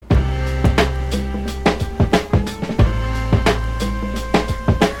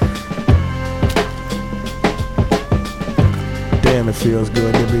feels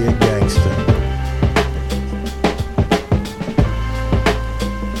good to be a gangster.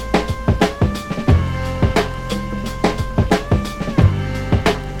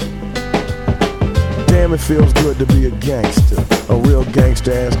 Damn, it feels good to be a gangster. A real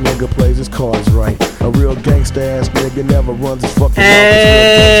gangster ass nigga plays his cards right. A real gangster ass nigga never runs his fucking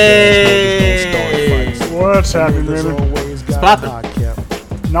Hey! What's happening, Raymond? It's poppin'.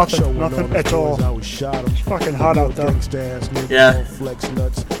 Nothing at all. It's fucking hot out there. Yeah.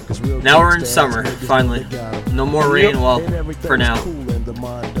 Now we're in summer, finally. No more rain, well, for now.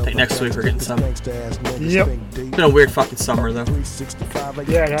 I think next week we're getting some. Yep. It's been a weird fucking summer, though.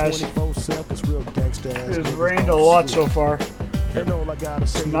 Yeah, it has. It's rained a lot so far.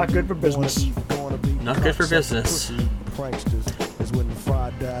 It's not good for business. Not good for business.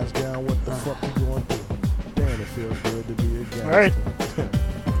 Alright.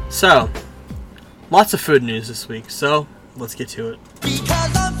 So, lots of food news this week, so let's get to it.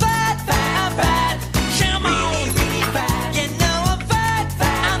 Because I'm fat, fat, fat. Come on, fat. You know I'm fat,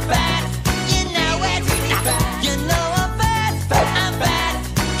 fat, I'm fat. You know it, fat. You know I'm fat, fat, I'm fat.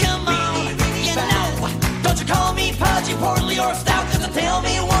 Come on, you know. Don't you call me pudgy, portly, or stout, 'cause you tell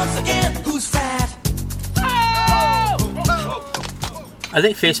me once again who's fat. I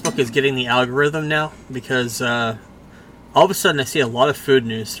think Facebook is getting the algorithm now because all of a sudden I see a lot of food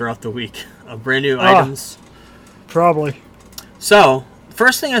news throughout the week of brand new items. Probably. So,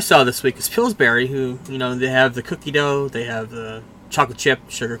 first thing I saw this week is Pillsbury, who, you know, they have the cookie dough, they have the chocolate chip,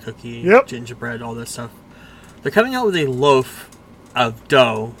 sugar cookie, gingerbread, all that stuff. They're coming out with a loaf of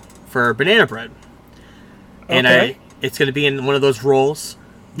dough for banana bread. And it's going to be in one of those rolls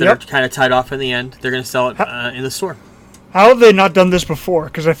that are kind of tied off in the end. They're going to sell it in the store. How have they not done this before?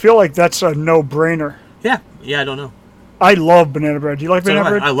 Because I feel like that's a no-brainer. Yeah, I don't know. I love banana bread. Do you like banana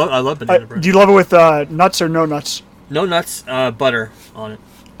bread? I love banana bread. Do you love it with nuts or no nuts? No nuts, butter on it.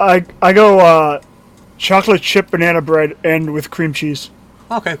 I go chocolate chip banana bread and with cream cheese.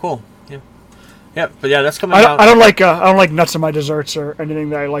 Okay, cool. Yeah, but yeah, that's coming out. I don't like nuts in my desserts or anything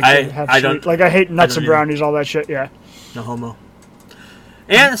that I like to have sweet. Like I hate nuts and brownies, all that shit. Yeah. No homo.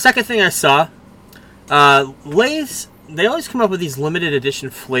 And the second thing I saw, Lay's. They always come up with these limited edition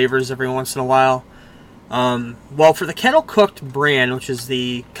flavors every once in a while. Well, for the kettle cooked brand, which is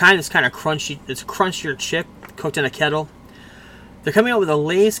the kind of crunchy, it's a crunchier chip cooked in a kettle. They're coming out with a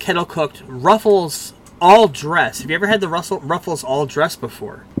Lay's kettle cooked Ruffles all dress. Have you ever had the Ruffles all dress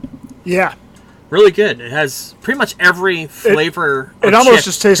before? Yeah. Really good. It has pretty much every flavor. It almost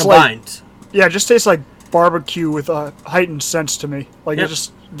just tastes combined. It just tastes like barbecue with a heightened sense to me. Like it's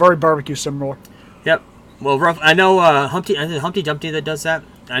just very barbecue similar. Yep. Well, I know Humpty Dumpty that does that.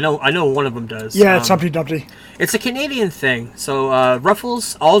 I know one of them does. Yeah, it's Humpty Dumpty. It's a Canadian thing. So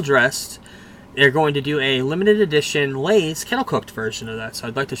Ruffles all dressed. They're going to do a limited edition Lay's kettle cooked version of that. So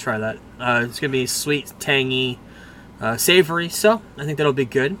I'd like to try that. It's going to be sweet, tangy, savory. So I think that'll be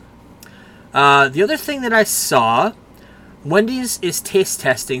good. The other thing that I saw, Wendy's is taste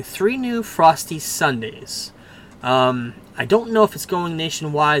testing 3 new Frosty Sundays. I don't know if it's going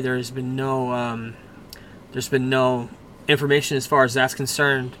nationwide. There's been no information as far as that's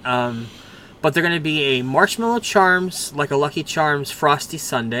concerned. But they're going to be a Marshmallow Charms, like a Lucky Charms Frosty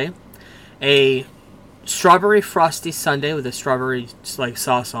Sundae, a Strawberry Frosty Sundae with a strawberry like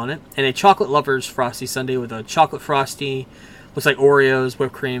sauce on it, and a Chocolate Lovers Frosty Sundae with a chocolate frosty, looks like Oreos,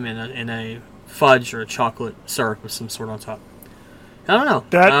 whipped cream, and a fudge or a chocolate syrup of some sort on top. I don't know.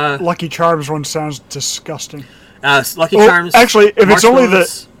 That Lucky Charms one sounds disgusting. Lucky Charms. Actually, if it's only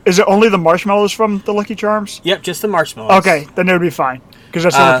is it only the marshmallows from the Lucky Charms? Yep, just the marshmallows. Okay, then it would be fine. Because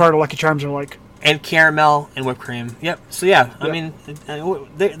that's the only part of Lucky Charms I like. And caramel and whipped cream. Yep. So yeah, I mean,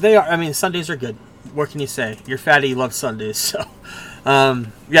 they are. I mean, Sundays are good. What can you say? You're fatty, you love Sundays. So,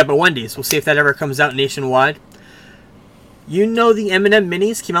 yeah. But Wendy's. We'll see if that ever comes out nationwide. You know, the M&M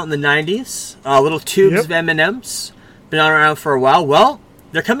minis came out in the '90s. Little tubes of M&Ms. Been around for a while. Well,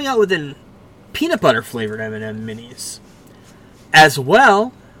 they're coming out with an peanut butter flavored M&M minis. As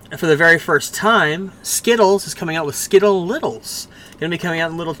well, for the very first time, Skittles is coming out with Skittle Littles. Going to be coming out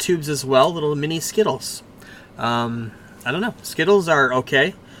in little tubes as well, little mini Skittles. I don't know. Skittles are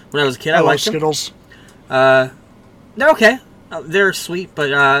okay. When I was a kid, I liked them. Skittles. They're okay. They're sweet, but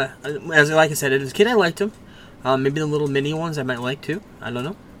like I said, as a kid, I liked them. Maybe the little mini ones I might like too. I don't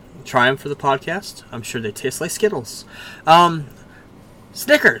know. Try them for the podcast. I'm sure they taste like Skittles.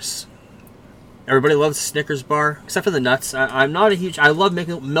 Snickers. Everybody loves the Snickers bar, except for the nuts. I'm not a huge... I love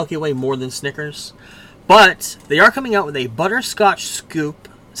Milky Way more than Snickers. But they are coming out with a Butterscotch Scoop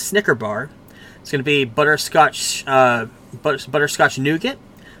Snicker bar. It's going to be butterscotch nougat,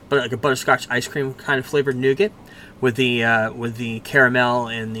 but like a butterscotch ice cream kind of flavored nougat, with the caramel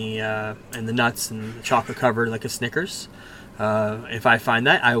and the nuts and the chocolate covered like a Snickers. If I find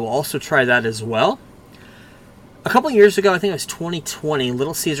that, I will also try that as well. A couple years ago, I think it was 2020,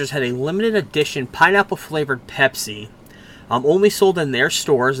 Little Caesars had a limited edition pineapple flavored Pepsi. Only sold in their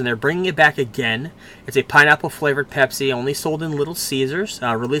stores, and they're bringing it back again. It's a pineapple flavored Pepsi, only sold in Little Caesars,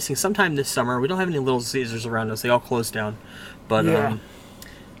 releasing sometime this summer. We don't have any Little Caesars around us; they all closed down. But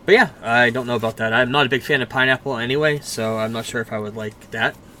yeah, I don't know about that. I'm not a big fan of pineapple anyway, so I'm not sure if I would like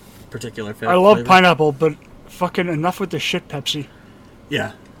that particular flavor. I love pineapple, but fucking enough with the shit, Pepsi.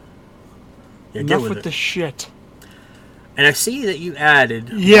 Yeah. Enough with the shit. And I see that you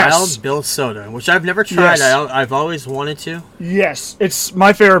added Yes. Wild Bill soda, which I've never tried. Yes. I've always wanted to. Yes, it's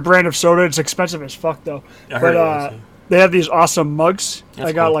my favorite brand of soda. It's expensive as fuck though. I heard But it was, they have these awesome mugs. That's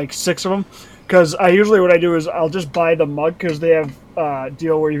I got cool. like 6 of them. Because what I do is I'll just buy the mug because they have a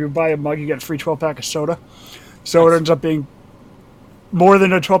deal where if you buy a mug, you get a free 12-pack of soda. So it ends up being more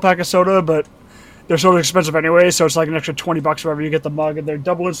than a 12-pack of soda, but they're so expensive anyway, so it's like an extra $20 wherever you get the mug, and they're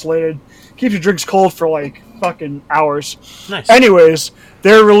double insulated. Keeps your drinks cold for like fucking hours. Nice. Anyways,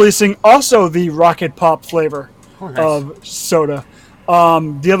 they're releasing also the Rocket Pop flavor Nice. of soda.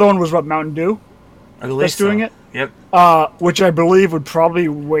 The other one was Mountain Dew I believe that's doing it? Yep. which I believe would probably be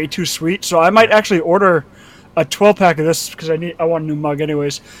way too sweet. So I might actually order a 12-pack of this because I want a new mug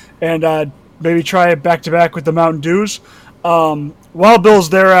anyways, and maybe try it back to back with the Mountain Dews. Wild Bill's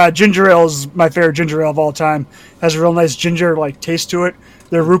their ginger ale is my favorite ginger ale of all time. Has a real nice ginger taste to it.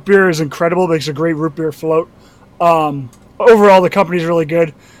 Their root beer is incredible. Makes a great root beer float. Overall, the company's really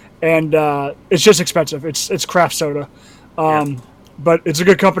good, and it's just expensive. It's craft soda, but it's a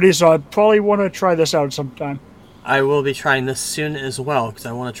good company. So I probably want to try this out sometime. I will be trying this soon as well because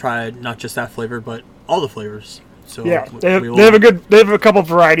I want to try not just that flavor but all the flavors. So Yeah, they have a couple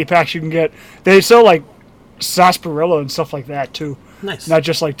variety packs you can get. They sell like sarsaparilla and stuff like that too. Nice. Not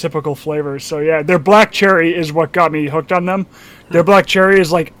just like typical flavors. So yeah, their black cherry is what got me hooked on them. Their black cherry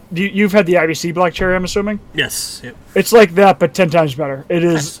is like you've had the IBC black cherry, I'm assuming. Yes. Yep. It's like that, but 10 times better. It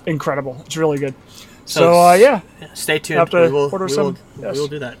is Nice. Incredible. It's really good. So yeah, Stay tuned. Have to We will order some. Yes. we will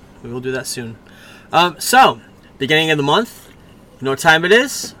do that. We will do that soon. So beginning of the month, you know what time it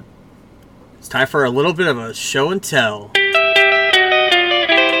is? It's time for a little bit of a show and tell.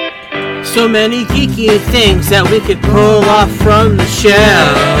 So many geeky things that we could pull off from the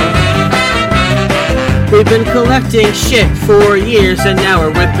shelf. We've been collecting shit for years and now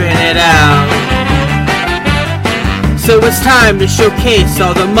we're whipping it out. So it's time to showcase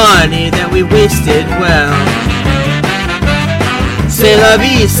all the money that we wasted well. C'est la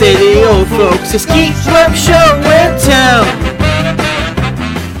vie, say the old folks. It's Geek Web Show and Tell.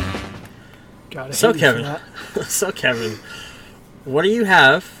 gotta So hate you for Kevin, that. so Kevin, what do you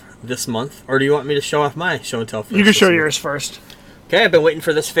have this month, or do you want me to show off my show and tell first? You can show this week? yours first. Okay, I've been waiting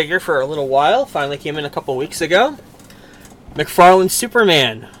for this figure for a little while. Finally came in a couple weeks ago. McFarlane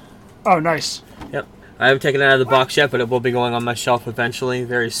Superman. Oh, nice. Yep. I haven't taken it out of the box yet, but it will be going on my shelf eventually,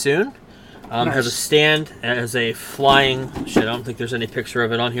 very soon. Nice. Has a stand, it has a flying... Shit, I don't think there's any picture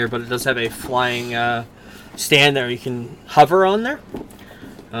of it on here, but it does have a flying stand that you can hover on there.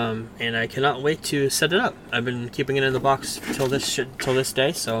 And I cannot wait to set it up. I've been keeping it in the box till this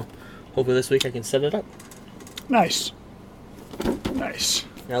day, so hopefully this week I can set it up. Nice. Nice.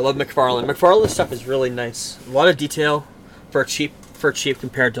 Yeah, I love McFarlane. McFarlane stuff is really nice. A lot of detail for cheap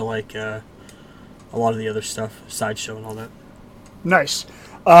compared to like a lot of the other stuff, Sideshow and all that. Nice.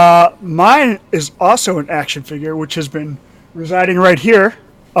 Mine is also an action figure, which has been residing right here,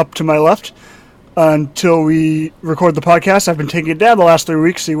 up to my left, until we record the podcast. I've been taking it down the last 3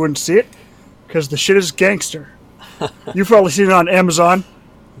 weeks so you wouldn't see it, because the shit is gangster. You've probably seen it on Amazon.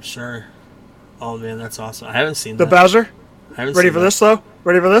 I'm sure. Oh man, that's awesome. I haven't seen The that. Bowser. I haven't Ready seen for that. this, though?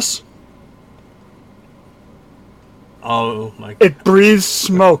 Ready for this? Oh my god. It breathes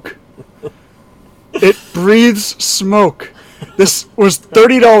smoke. It breathes smoke. This was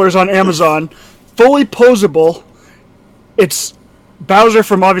 $30 on Amazon, fully posable. It's Bowser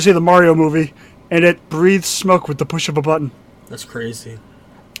from obviously the Mario movie, and it breathes smoke with the push of a button. That's crazy.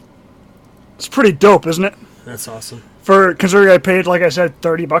 It's pretty dope, isn't it? That's awesome. For considering I paid, like I said,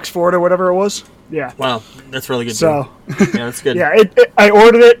 $30 for it or whatever it was. Yeah. Wow, that's really good. So, deal. Yeah, that's good. yeah, I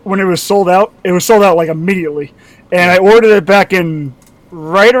ordered it when it was sold out. It was sold out like immediately, and I ordered it back in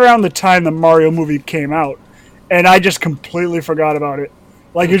right around the time the Mario movie came out, and I just completely forgot about it.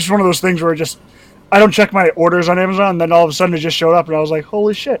 Like it's just one of those things where I don't check my orders on Amazon, and then all of a sudden it just showed up, and I was like,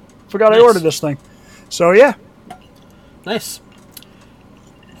 holy shit, forgot I Nice. ordered this thing. So yeah, Nice.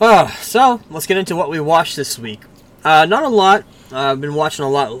 So let's get into what we watched this week. Not a lot. I've been watching a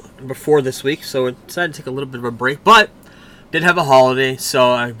lot before this week, so I decided to take a little bit of a break. But did have a holiday,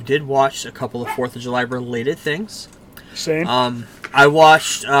 so I did watch a couple of 4th of July related things. Same. I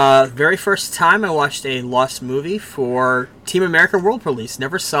watched, very first time, I watched a Lost movie for Team America World Police.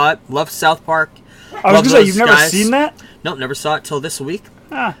 Never saw it. Loved South Park. I was going to say, you've never seen that? Nope, never saw it till this week.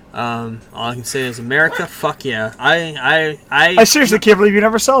 Ah. All I can say is America, fuck yeah. I seriously can't believe you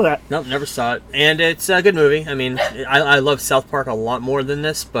never saw that. Nope, never saw it. And it's a good movie. I mean, I love South Park a lot more than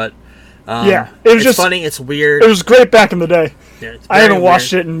this, but yeah, it was it's just funny, it's weird. It was great back in the day. Yeah, it's I haven't very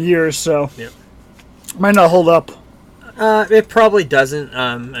watched weird. it in years, so Yep. might not hold up. It probably doesn't.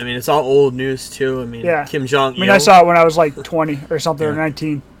 I mean, it's all old news, too. I mean, Yeah. Kim Jong-il. I mean, I saw it when I was like 20 or something, or Yeah.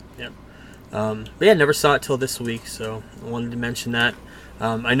 19. But yeah, never saw it till this week, so I wanted to mention that.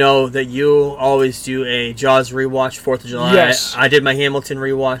 I know that you always do a Jaws rewatch 4th of July. Yes. I did my Hamilton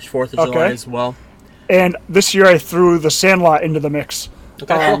rewatch 4th of July Okay. as well. And this year I threw The Sandlot into the mix.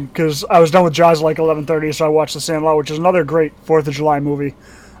 Okay, cool. Because I was done with Jaws at like 11:30, so I watched The Sandlot, which is another great 4th of July movie.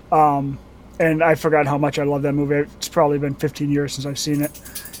 And I forgot how much I love that movie. It's probably been 15 years since I've seen it.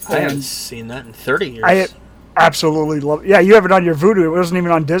 I haven't And seen that in 30 years. I absolutely love it. Yeah, you have it on your Vudu. It wasn't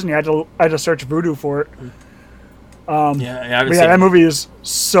even on Disney. I had to search Vudu for it. yeah, I haven't But seen yeah, that it. movie is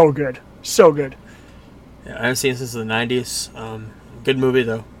so good. So good. Yeah, I haven't seen it since the 90s. Good movie,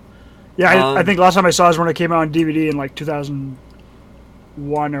 though. Yeah, I Um, think last time I saw it was when it came out on DVD in like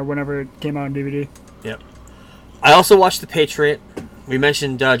 2001 or whenever it came out on DVD. Yep. I also watched The Patriot. We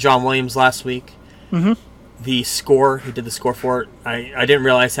mentioned John Williams last week. Mhm. The score, he did the score for it. I didn't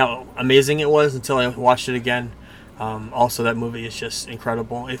realize how amazing it was until I watched it again. Also, that movie is just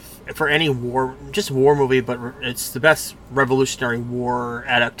incredible. If for any war movie, but it's the best Revolutionary War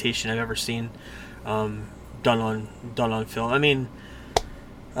adaptation I've ever seen, done on film. I mean,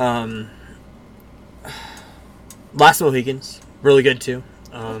 Last Mohicans, really good too.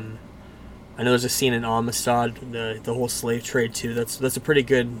 I know there's a scene in Amistad, the whole slave trade too. That's a pretty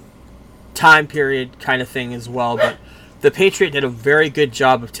good time period kind of thing as well. But The Patriot did a very good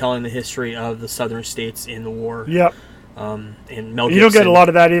job of telling the history of the southern states in the war. Yep. And Mel You don't get Gibson. a lot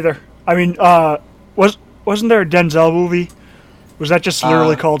of that either. I mean, wasn't there a Denzel movie? Was that just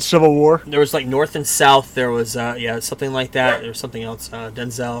literally called Civil War? There was like North and South. There was something like that. There was something else.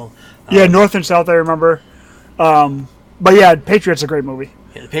 Denzel. Yeah, North and South, I remember. But yeah, Patriot's a great movie.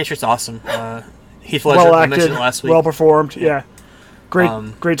 Yeah, The Patriot's awesome. Heath Ledger. Well I acted, mentioned it last week. well performed. Yeah,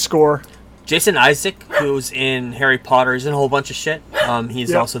 great score. Jason Isaac, who's in Harry Potter, he's in a whole bunch of shit.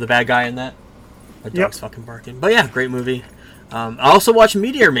 He's Yep. also the bad guy in that. My Yep. dog's fucking barking. But yeah, great movie. I also watched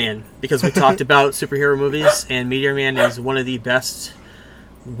Meteor Man because we talked about superhero movies, and Meteor Man is one of the best,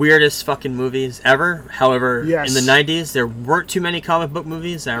 weirdest fucking movies ever. However, Yes. in the 90s, there weren't too many comic book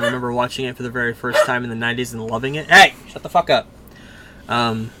movies. I remember watching it for the very first time in the 90s and loving it. Hey, shut the fuck up.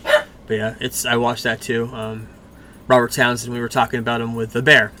 But yeah, I watched that too. Robert Townsend, we were talking about him with The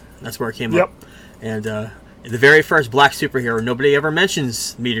Bear. That's where it came Yep. up. And the very first black superhero, nobody ever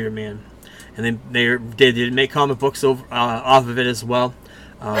mentions Meteor Man. And they did make comic books off of it as well.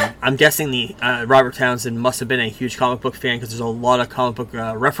 I'm guessing the Robert Townsend must have been a huge comic book fan because there's a lot of comic book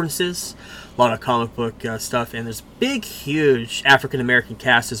references, a lot of comic book stuff, and there's big, huge African American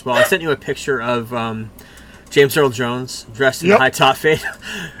cast as well. I sent you a picture of James Earl Jones dressed in Yep. high top fade.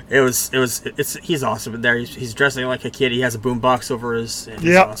 He's awesome in there. He's dressing like a kid. He has a boombox over his. And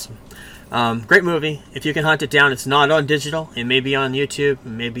he's Yep. awesome. Great movie. If you can hunt it down, it's not on digital. It may be on YouTube, it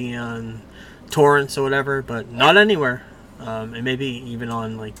may be on torrents or whatever, but not anywhere. It may be even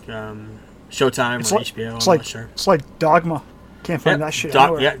on like Showtime or HBO. I'm not sure. It's like Dogma. Can't find that shit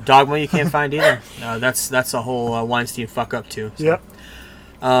anywhere. Yeah, Dogma you can't find either. That's a whole Weinstein fuck up too. So.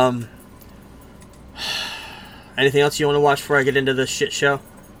 Yep. Anything else you want to watch before I get into the shit show?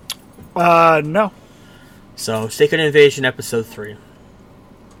 No. So, Sacred Invasion Episode 3.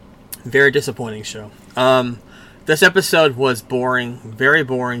 Very disappointing show. This episode was boring, very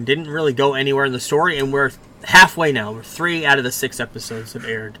boring, didn't really go anywhere in the story, and we're halfway now. We're 3 out of the 6 episodes have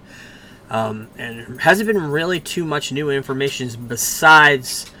aired. And there hasn't been really too much new information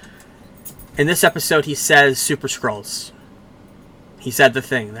besides, in this episode, he says Super Skrulls. He said the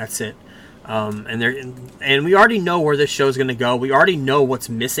thing, that's it. And we already know where this show is going to go. We already know what's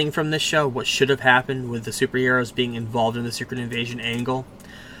missing from this show, what should have happened with the superheroes being involved in the Secret Invasion angle.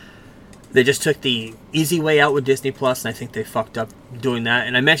 They just took the easy way out with Disney Plus, and I think they fucked up doing that.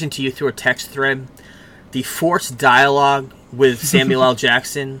 And I mentioned to you through a text thread, the forced dialogue with Samuel L.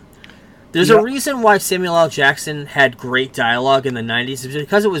 Jackson. There's a reason why Samuel L. Jackson had great dialogue in the 90s. It's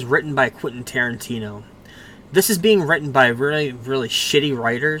because it was written by Quentin Tarantino. This is being written by really, really shitty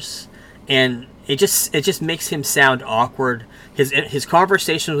writers. And it just makes him sound awkward. His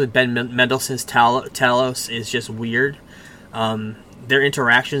conversations with Ben Mendelsohn's Talos is just weird. Their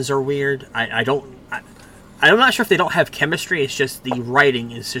interactions are weird. I'm not sure if they don't have chemistry. It's just the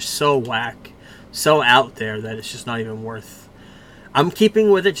writing is just so whack, so out there that it's just not even worth. I'm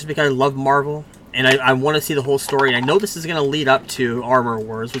keeping with it just because I love Marvel and I want to see the whole story. And I know this is going to lead up to Armor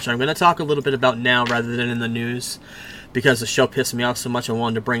Wars, which I'm going to talk a little bit about now rather than in the news, because the show pissed me off so much I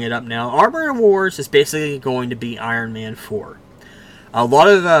wanted to bring it up now. Armor Wars is basically going to be Iron Man 4. A lot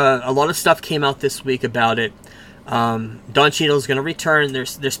of stuff came out this week about it. Don Cheadle is going to return. They're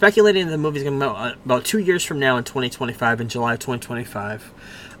speculating the movie's going to come out about 2 years from now in 2025, in July of 2025.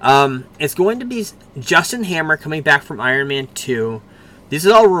 It's going to be Justin Hammer coming back from Iron Man 2. These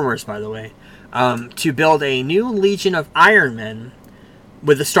are all rumors, by the way. To build a new Legion of Iron Men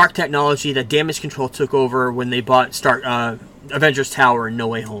with the Stark technology that Damage Control took over when they bought Avengers Tower in No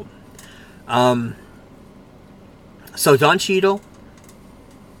Way Home. So Don Cheadle,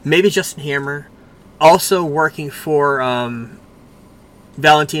 maybe Justin Hammer, also working for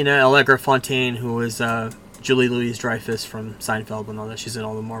Valentina Allegra Fontaine, who is Julie Louis-Dreyfus from Seinfeld and all that. She's in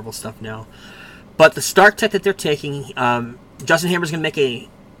all the Marvel stuff now. But the Stark tech that they're taking, Justin Hammer's going to make a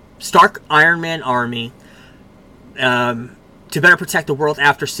Stark Iron Man army to better protect the world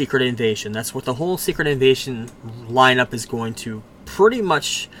after Secret Invasion. That's what the whole Secret Invasion lineup is going to pretty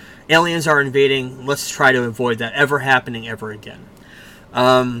much. Aliens are invading. Let's try to avoid that ever happening ever again.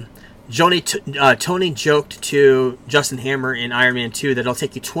 Tony joked to Justin Hammer in Iron Man 2 that it'll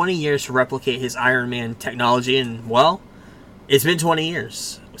take you 20 years to replicate his Iron Man technology, and, well, it's been 20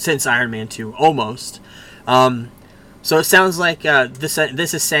 years since Iron Man 2, almost. So it sounds like this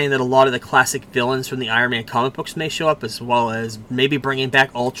is saying that a lot of the classic villains from the Iron Man comic books may show up, as well as maybe bringing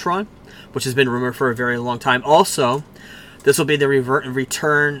back Ultron, which has been rumored for a very long time. Also, this will be the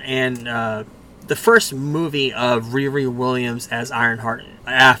return and the first movie of Riri Williams as Ironheart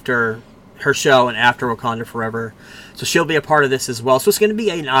after her show and after Wakanda Forever. So she'll be a part of this as well. So it's going to be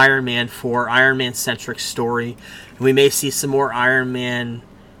an Iron Man 4, Iron Man-centric story. And we may see some more Iron Man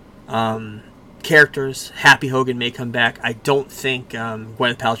characters. Happy Hogan may come back. I don't think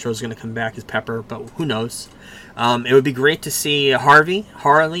Gwyneth Paltrow is going to come back as Pepper, but who knows. It would be great to see Harvey,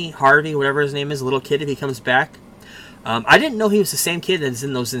 whatever his name is, little kid, if he comes back. I didn't know he was the same kid that's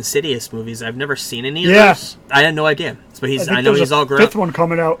in those Insidious movies. I've never seen any of those. I had no idea. But I know he's all grown up. Fifth one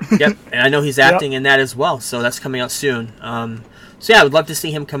coming out. Yep, and I know he's acting in that as well, so that's coming out soon. So yeah, I would love to see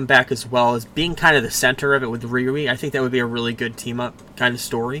him come back as well as being kind of the center of it with Riri. I think that would be a really good team-up kind of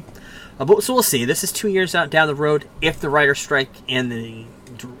story. So we'll see. This is 2 years out down the road. If the writer's strike and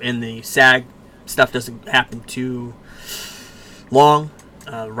the SAG stuff doesn't happen too long,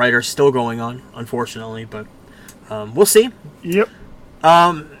 writer's still going on, unfortunately, but we'll see. Yep.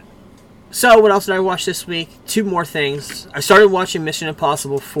 So what else did I watch this week? 2 more things. I started watching Mission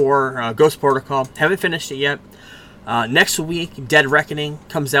Impossible 4 Ghost Protocol. Haven't finished it yet. Next week, Dead Reckoning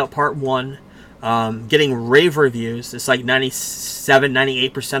comes out Part 1. Getting rave reviews. It's like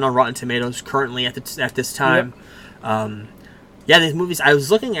 97-98% on Rotten Tomatoes currently at this time. Yep. Yeah, these movies. I was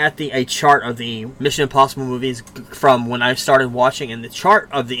looking at a chart of the Mission Impossible movies from when I started watching, and the chart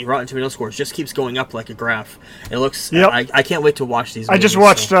of the Rotten Tomatoes scores just keeps going up like a graph. It looks. Yep. I can't wait to watch these. I just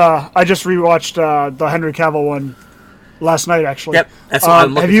rewatched the Henry Cavill one last night. Actually. Yep, that's what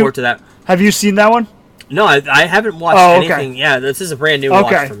I'm looking forward to that. Have you seen that one? No, I haven't watched anything. Yeah, this is a brand new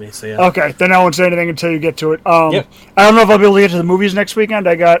watch for me. So yeah. Okay, then I won't say anything until you get to it. Yep. I don't know if I'll be able to get to the movies next weekend.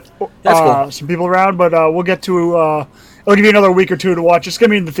 I got cool. some people around, but we'll get to. It'll give you another week or two to watch. It's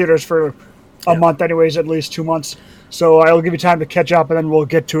gonna be in the theaters for a month, anyways, at least 2 months. So I'll give you time to catch up, and then we'll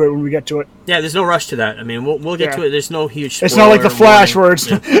get to it when we get to it. Yeah, there's no rush to that. I mean, we'll get to it. There's no huge. It's not like the Flash where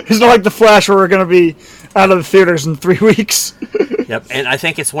it's not like the Flash where we're gonna be out of the theaters in 3 weeks. Yep, and I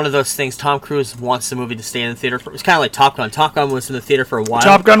think it's one of those things. Tom Cruise wants the movie to stay in the theater. It's kind of like Top Gun. Top Gun was in the theater for a while.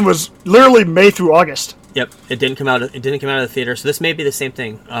 Top Gun was literally May through August. Yep, it didn't come out. It didn't come out of the theater. So this may be the same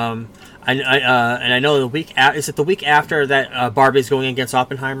thing. And I know the week is it the week after that Barbie's going against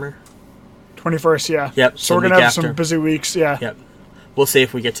Oppenheimer. 21st, yeah. Yep. So we're gonna have some busy weeks, yeah. Yep. We'll see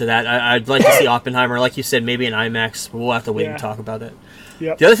if we get to that. I'd like to see Oppenheimer, like you said, maybe in IMAX. We'll have to wait and talk about it.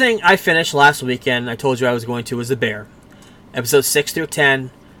 Yep. The other thing I finished last weekend, I told you I was going to, was The Bear, episodes 6 through 10.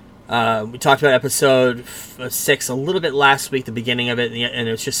 We talked about episode 6 a little bit last week, the beginning of it, and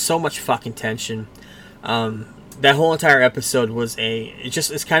it was just so much fucking tension. That whole entire episode was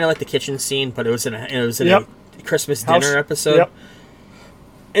it's kind of like the kitchen scene, but it was in a Christmas dinner episode. Yep.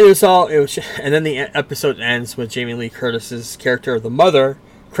 And then the episode ends with Jamie Lee Curtis's character of the mother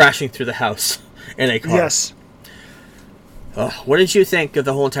crashing through the house in a car. Yes. What did you think of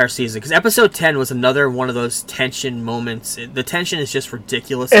the whole entire season? Because episode 10 was another one of those tension moments. The tension is just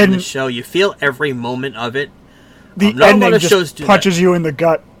ridiculous in the show. You feel every moment of it. The not a lot ending of shows just do punches you in the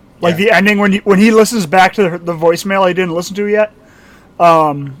gut. Like Yeah. the ending when he listens back to the voicemail he didn't listen to yet.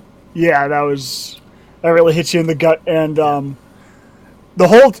 Yeah, that really hits you in the gut. And the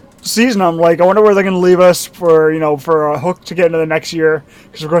whole season, I'm like, I wonder where they're going to leave us for a hook to get into the next year.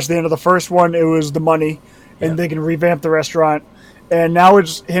 Because of course, at the end of the first one, it was the money, and they can revamp the restaurant. And now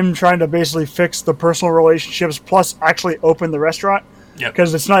it's him trying to basically fix the personal relationships, plus actually open the restaurant. Yep.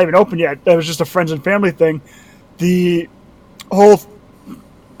 Because it's not even open yet. That was just a friends and family thing. The whole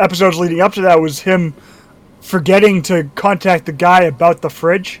episodes leading up to that was him forgetting to contact the guy about the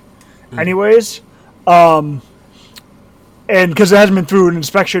fridge anyways. And because it hasn't been through an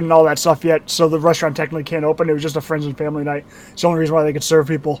inspection and all that stuff yet, so the restaurant technically can't open. It was just a friends and family night. It's the only reason why they could serve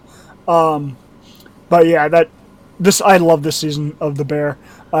people. But yeah, I love this season of The Bear.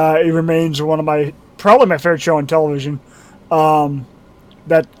 It remains probably my favorite show on television.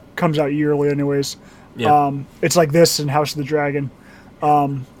 That comes out yearly anyways. Yeah. It's like this and House of the Dragon are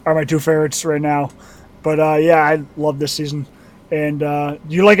my two favorites right now. But yeah, I love this season. And do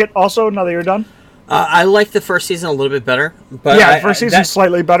you like it also now that you're done? I like the first season a little bit better. But Yeah, the first season's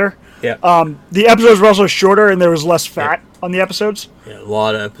slightly better. Yeah. The episodes were also shorter and there was less fat on the episodes. Yeah, a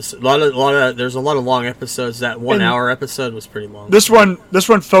lot of episodes. There's a lot of long episodes. That 1 hour episode was pretty long. This one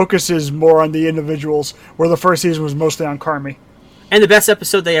focuses more on the individuals, where the first season was mostly on Carmi. And the best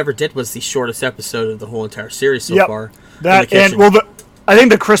episode they ever did was the shortest episode of the whole entire series so far. In the That and kitchen. I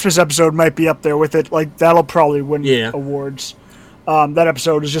think the Christmas episode might be up there with it. Like that'll probably win Yeah. awards. That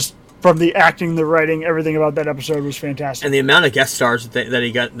episode is just from the acting, the writing, everything about that episode was fantastic. And the amount of guest stars that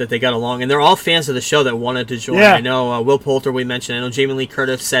they got along, and they're all fans of the show that wanted to join. Yeah. I know Will Poulter we mentioned. I know Jamie Lee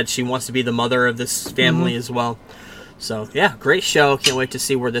Curtis said she wants to be the mother of this family as well. So yeah, great show. Can't wait to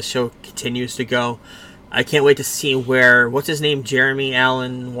see where this show continues to go. I can't wait to see what's his name, Jeremy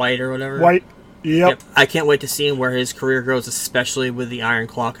Allen White or whatever. White, yep. I can't wait to see where his career goes, especially with the Iron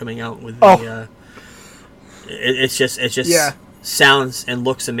Claw coming out with Oh. the. It's just Yeah. sounds and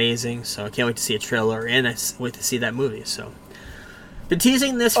looks amazing. So I can't wait to see a trailer, and I wait to see that movie. So been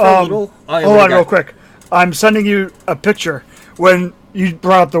teasing this for a little. Hold on real quick. I'm sending you a picture. When you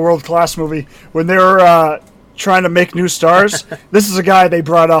brought up the World Class movie, when they were trying to make new stars, this is a guy they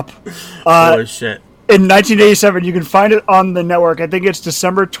brought up. Oh shit! In 1987, you can find it on the network. I think it's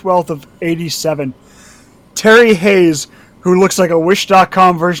December 12th of 87. Terry Hayes, who looks like a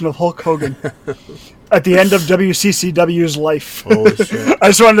Wish.com version of Hulk Hogan, at the end of WCCW's life. Holy shit! I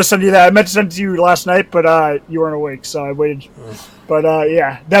just wanted to send you that. I meant to send it to you last night, but you weren't awake, so I waited. But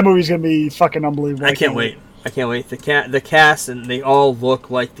yeah, that movie's gonna be fucking unbelievable. I can't wait. I can't wait. The cast, and they all look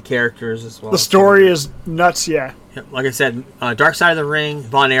like the characters as well. The story is nuts. Yeah. Yep, like I said, Dark Side of the Ring,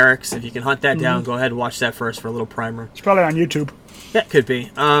 Von Erichs. If you can hunt that down, go ahead and watch that first for a little primer. It's probably on YouTube. Yeah, it could be.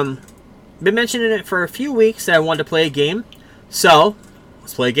 Been mentioning it for a few weeks that I wanted to play a game, so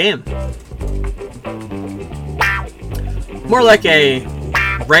let's play a game. More like a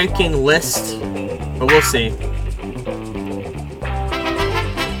ranking list, but we'll see.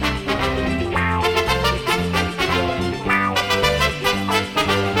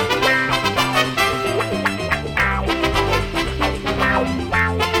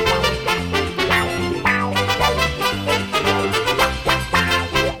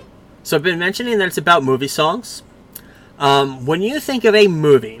 So I've been mentioning that it's about movie songs. When you think of a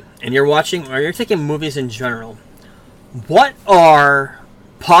movie, and you're watching, or you're thinking movies in general, what are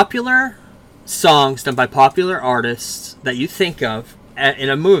popular songs done by popular artists that you think of in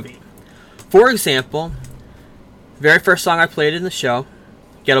a movie? For example, the very first song I played in the show,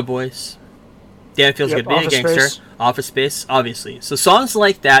 Ghetto Boys, Damn It Feels Good to Be a Office Gangster, Space. Office Space, obviously. So songs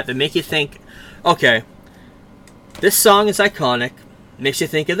like that make you think, okay, this song is iconic, makes you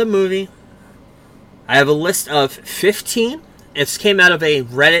think of the movie. I have a list of 15. It came out of a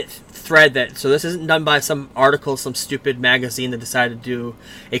Reddit thread so this isn't done by some article, some stupid magazine that decided to do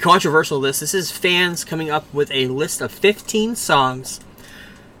a controversial list. This is fans coming up with a list of 15 songs,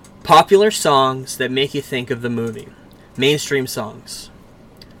 popular songs that make you think of the movie. Mainstream songs.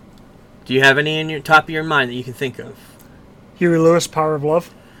 Do you have any in your top of your mind that you can think of? Huey Lewis, Power of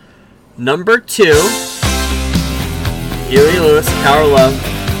Love. Number 2, Huey Lewis, Power of Love.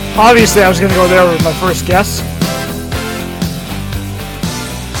 Obviously, I was going to go there with my first guess.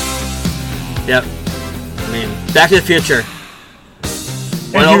 Yep. I mean, Back to the Future.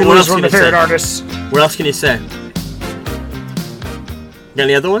 And Huey Lewis is one of my favorite artists. What else can you say? Got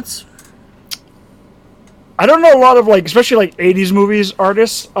any other ones? I don't know a lot of like, especially like '80s movies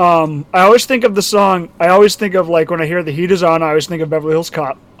artists. I always think of the song. I always think of like when I hear "The Heat Is On," I always think of Beverly Hills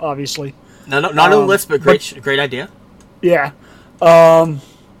Cop. Obviously, Not on the list, but great idea. yeah. Trying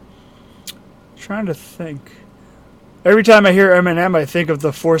to think. Every time I hear Eminem, I think of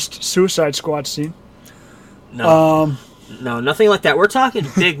the forced Suicide Squad scene. No, no, nothing like that. We're talking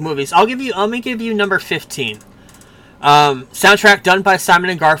big movies. Let me give you number 15. Soundtrack done by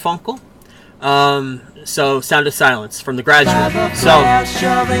Simon and Garfunkel. So Sound of Silence from The Graduate. So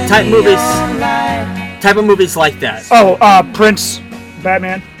type of movies like that. Oh, Prince,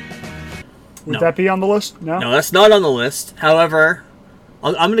 Batman. Would No. that be on the list? No. No, that's not on the list. However,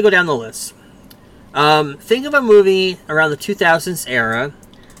 I'm going to go down the list. Think of a movie around the 2000s era.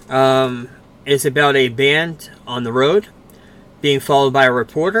 It's about a band on the road being followed by a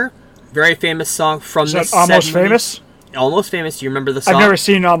reporter. Very famous song from Is this that Almost said movie. Famous? Almost Famous. Do you remember the song? I've never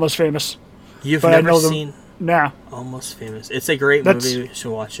seen Almost Famous. You've but I never know them. seen Nah. Almost Famous. It's a great That's- movie. You should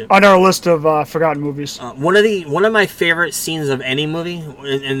watch it. On our list of forgotten movies. One of my favorite scenes of any movie,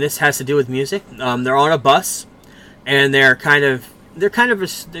 and this has to do with music. They're on a bus, and they're kind of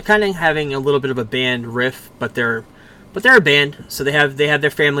having a little bit of a band riff, but they're a band, so they have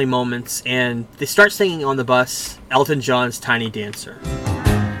their family moments, and they start singing on the bus Elton John's "Tiny Dancer."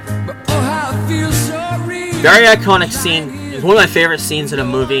 Very iconic scene. It's one of my favorite scenes in a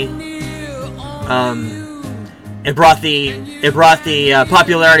movie. It brought the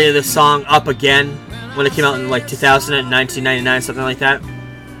popularity of this song up again when it came out in like 2000 and 1999, something like that.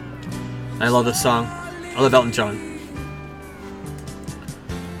 I love this song. I love Elton John.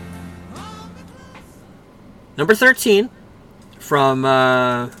 Number 13 from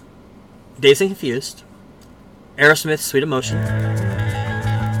Dazed and Confused. Aerosmith, Sweet Emotion.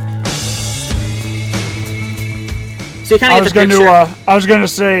 So you kind of get the picture. I was going to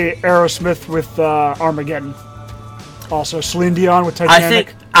say Aerosmith with Armageddon. Also, Celine Dion with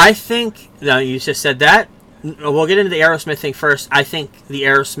Titanic. I think. No, you just said that. We'll get into the Aerosmith thing first. I think the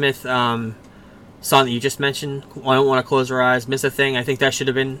Aerosmith song that you just mentioned, I Don't Want to Close Our Eyes, Miss a Thing, I think that should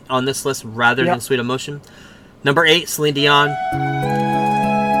have been on this list rather than Sweet Emotion. Number 8, Celine Dion.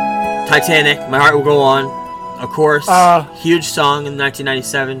 Titanic, My Heart Will Go On. Of course, huge song in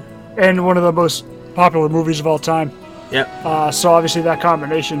 1997. And one of the most popular movies of all time. Yep. So obviously that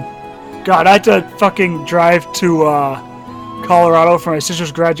combination. God, I had to fucking drive to Colorado for my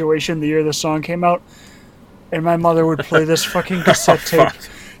sister's graduation the year this song came out. And my mother would play this fucking cassette tape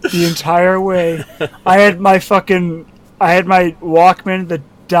the entire way. I had my Walkman that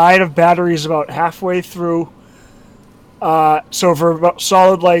died of batteries about halfway through. So for about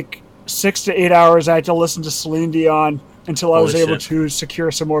solid like 6 to 8 hours, I had to listen to Celine Dion until I was Holy able shit. to secure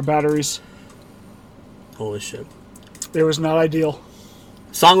some more batteries. Holy shit. It was not ideal.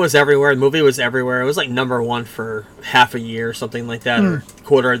 Song was everywhere. The movie was everywhere. It was like number 1 for half a year or something like that, or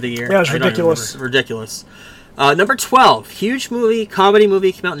quarter of the year. Yeah, it was I don't even ridiculous. remember. Ridiculous. Number 12, huge movie, comedy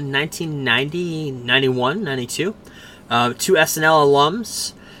movie, came out in 1990, 91, 92. 2 SNL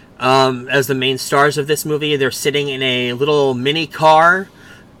alums as the main stars of this movie. They're sitting in a little mini car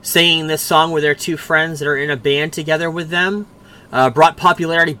singing this song with their 2 friends that are in a band together with them. Brought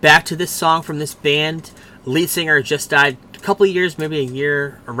popularity back to this song from this band. Lead singer just died a couple of years, maybe a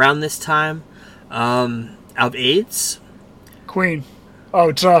year around this time, of AIDS. Queen. Oh,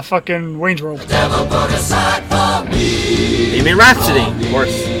 it's fucking Wayne's World. Bohemian Rhapsody, of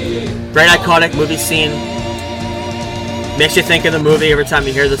course. Great iconic movie scene. Makes you think of the movie every time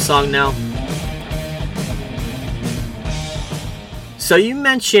you hear the song now. So you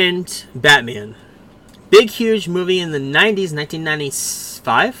mentioned Batman. Big, huge movie in the 90s,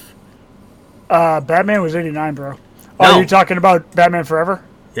 1995? Batman was 89, bro. Oh, No. you're talking about Batman Forever?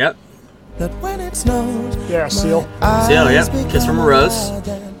 Yep. That when it snows, Yeah, Seal. Seal, yep. Kiss from a Rose.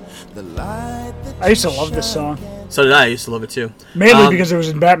 I used to love this song. So did I. Used to love it too. Mainly because it was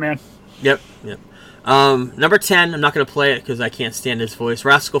in Batman. Yep. Number 10, I'm not going to play it because I can't stand his voice.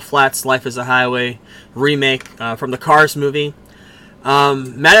 Rascal Flatts, Life is a Highway remake from the Cars movie.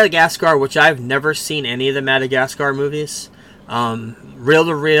 Madagascar, which I've never seen any of the Madagascar movies. Reel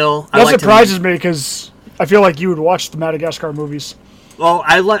to Reel. That surprises me because I feel like you would watch the Madagascar movies. Well,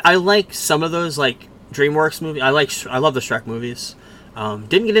 I like some of those like DreamWorks movies. I love the Shrek movies.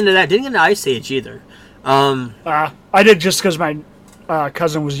 Didn't get into that. Didn't get into Ice Age either. I did just because my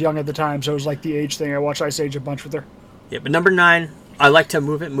cousin was young at the time, so it was like the age thing. I watched Ice Age a bunch with her. Yeah, but number 9, I like to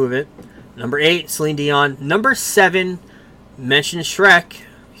move it. Number 8, Celine Dion. Number 7, mentioned Shrek.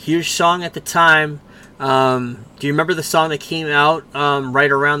 Huge song at the time. Do you remember the song that came out right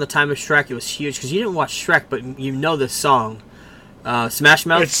around the time of Shrek? It was huge because you didn't watch Shrek, but you know this song. Smash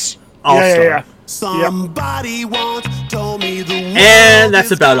Mouth. It's All-Star. yeah. Somebody once told me the world And that's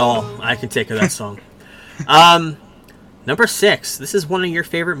is about gonna- all I can take of that song. Number 6. This is one of your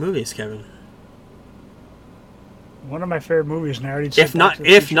favorite movies, Kevin. One of my favorite movies, and I already said If not, Back to the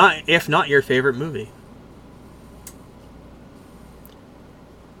if Future. not, if not your favorite movie.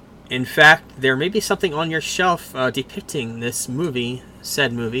 In fact, there may be something on your shelf depicting this movie,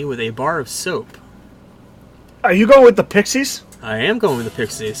 said movie, with a bar of soap. Are you going with the Pixies? I am going with the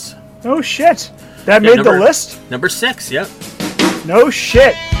Pixies. No shit. That Yeah, made the list? Number 6, yep. No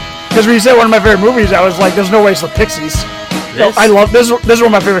shit. Because when you said one of my favorite movies, I was like, there's no way it's the Pixies. No, This- I love this. This is one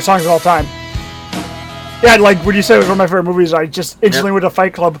of my favorite songs of all time. Yeah, like when you said it was one of my favorite movies, I just instantly went to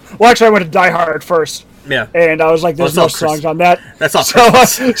Fight Club. Well, actually, I went to Die Hard first, Yeah. and I was like, "There's Well, no it's all songs on that." That's all So,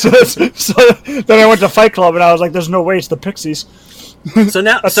 Christmas. so then I went to Fight Club, and I was like, "There's no way it's the Pixies." So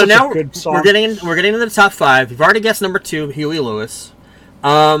now, That's so such a now good song. we're getting into the top 5. You've already guessed number 2, Huey Lewis.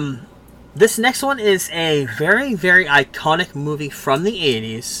 This next one is a very, very iconic movie from the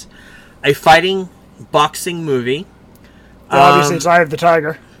 80s, a fighting boxing movie. Obviously, it's Eye of the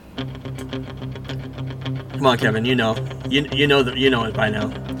Tiger. Come on, Kevin, you know it by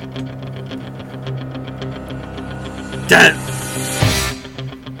now. Dun,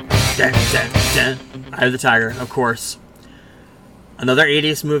 dun, dun, dun. Eye of the Tiger, of course. Another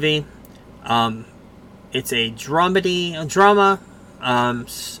 80s movie. It's a drama.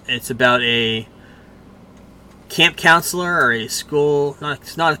 It's about a camp counselor or a school.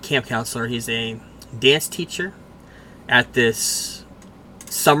 It's not a camp counselor. He's a dance teacher at this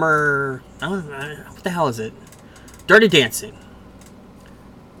summer. I don't know, what the hell is it? Dirty Dancing.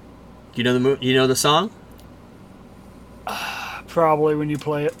 Do you know you know the song? Probably when you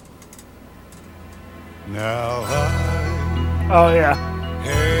play it. Now I Oh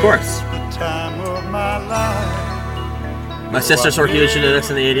yeah. Of course. the time of my life. My sisters were huge into this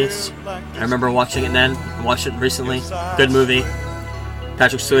in the 80s. I remember watching it then. I watched it recently. Good movie.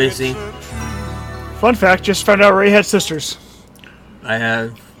 Patrick Swayze. Fun fact: just found out Ray had sisters. I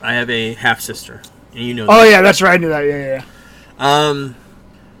have a half sister, and you know. Oh that. yeah, that's right. I knew that. Yeah.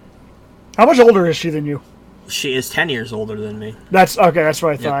 How much older is she than you? She is 10 years older than me. That's okay. That's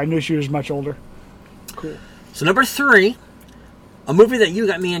what I thought. Yep. I knew she was much older. Cool. So number 3, a movie that you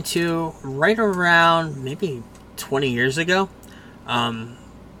got me into right around maybe 20 years ago. A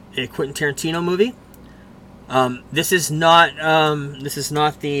Quentin Tarantino movie. This is not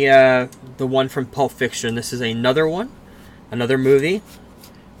the one from Pulp Fiction. This is another one, another movie.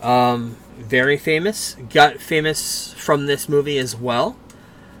 Very famous. Got famous from this movie as well.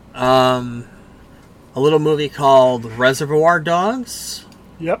 A little movie called Reservoir Dogs.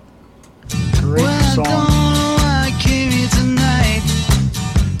 Yep. Great song. I came here tonight.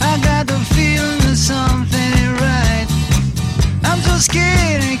 I got the feeling that something ain't right. I'm so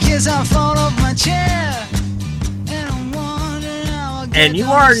scared in case I fall off my chair. And I'm wondering how I'll get And you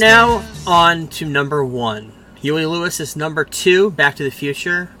are now on to number 1. Huey Lewis is number 2. Back to the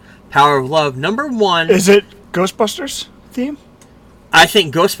Future. Power of Love. Number 1. Is it Ghostbusters theme? I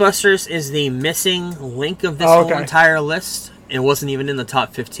think Ghostbusters is the missing link of this Oh, whole okay. entire list. It wasn't even in the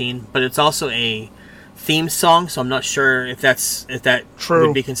top 15, but it's also a theme song, so I'm not sure if that True.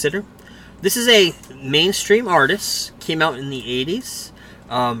 would be considered. This is a mainstream artist. Came out in the 80s.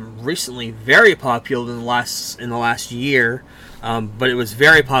 Recently, very popular in the last year, but it was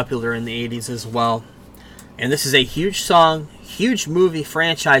very popular in the 80s as well. And this is a huge song, huge movie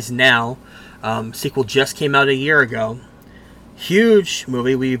franchise now. Sequel just came out a year ago. Huge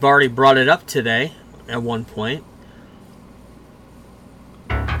movie. We've already brought it up today at one point.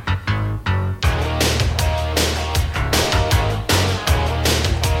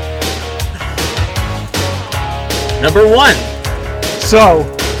 Number 1. So,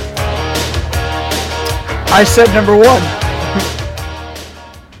 I said number 1.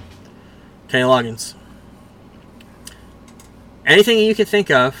 Kenny Loggins. Anything you can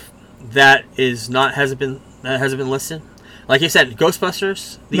think of that hasn't been listed? Like you said,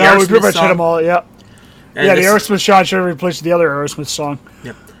 Ghostbusters, the No, we Aerosmith pretty much hit song. them all. Yep. and Yeah, the this- Aerosmith shot should have replaced the other Aerosmith song.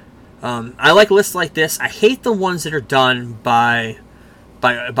 Yep. I like lists like this. I hate the ones that are done by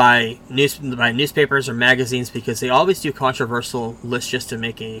newspapers or magazines because they always do controversial lists just to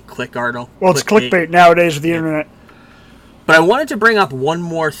make a click article. Well, it's clickbait nowadays with the internet. But I wanted to bring up one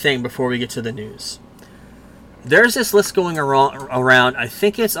more thing before we get to the news. There's this list going around. I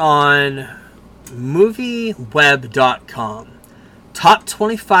think it's on movieweb.com. Top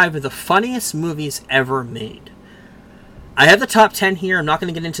 25 of the funniest movies ever made. I have the top 10 here. I'm not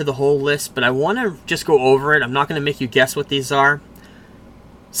going to get into the whole list, but I want to just go over it. I'm not going to make you guess what these are.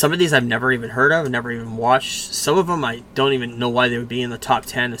 Some of these I've never even heard of, never even watched. Some of them I don't even know why they would be in the top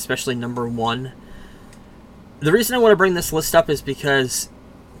 10, especially number 1. the reason I want to bring this list up is because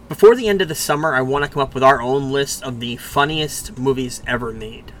before the end of the summer, I want to come up with our own list of the funniest movies ever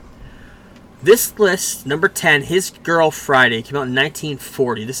made. This list, number 10, His Girl Friday, came out in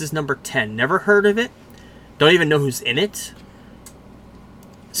 1940. This is number 10. Never heard of it. Don't even know who's in it.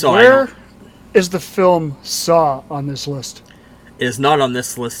 So Where is the film Saw on this list? It is not on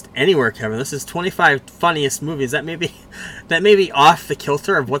this list anywhere, Kevin. This is 25 funniest movies. That may be off the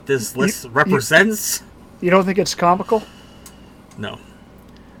kilter of what this list represents. You don't think it's comical? No.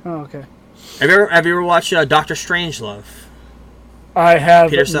 Oh, okay. Have you ever watched Doctor Strangelove? I have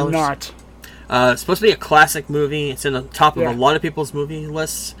Peter Sellers? not. It's supposed to be a classic movie. It's in the top of Yeah. a lot of people's movie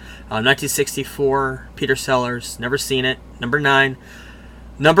lists. 1964, Peter Sellers. Never seen it. Number 9.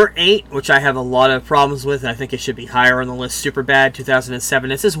 Number 8, which I have a lot of problems with, and I think it should be higher on the list, Superbad, 2007.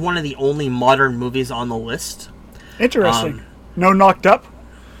 This is one of the only modern movies on the list. Interesting. No Knocked Up?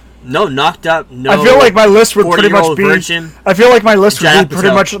 No Knocked Up, no I feel like my list would pretty much 40-Year-Old be. Virgin. I feel like my list would Judd be pretty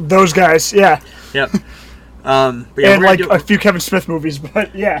Apatow. much those guys. Yeah, Yep. But yeah, and we're like gonna a few Kevin Smith movies,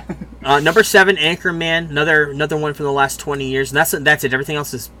 but yeah. number 7, Anchorman, another one from the last 20 years, and that's it. Everything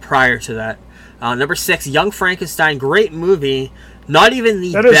else is prior to that. Number 6, Young Frankenstein, great movie. Not even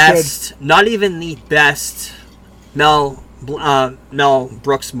the That is best. Not even the best Mel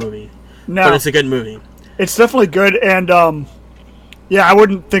Brooks movie, No, but it's a good movie. it's definitely good, and yeah, I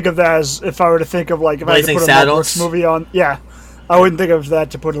wouldn't think of that as if I were to think of like if Blazing I had to put a Mel Saddles? Brooks movie on. Yeah, I wouldn't think of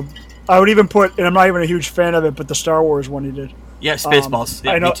that to put a. I would even put, and I'm not even a huge fan of it, but the Star Wars one he did. Yeah, Spaceballs.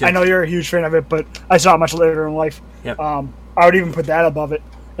 Yeah, I know, me too. I know you're a huge fan of it, but I saw it much later in life. Yep. I would even put that above it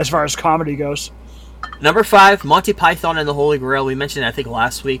as far as comedy goes. Number 5, Monty Python and the Holy Grail. We mentioned it, I think,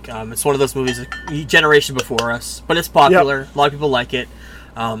 last week. It's one of those movies, a generation before us, but it's popular. A lot of people like it.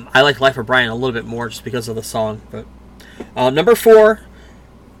 I like Life of Brian a little bit more just because of the song. But number 4, I'm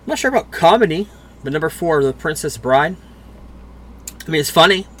not sure about comedy, but number 4, The Princess Bride. I mean, it's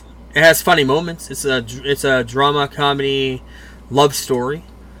funny. It has funny moments. It's a drama, comedy, love story.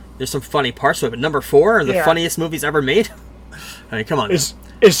 There's some funny parts to it. But number 4 are the Yeah. funniest movies ever made. I mean, come on. Is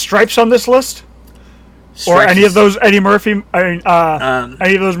Stripes on this list? Or Stripes any is- of those Eddie Murphy? I mean, Um,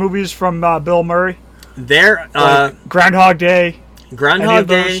 any of those movies from Bill Murray? There, Like Groundhog Day. Groundhog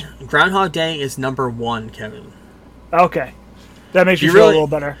Any Day. of Groundhog Day is number 1, Kevin. Okay, that makes me You feel really- a little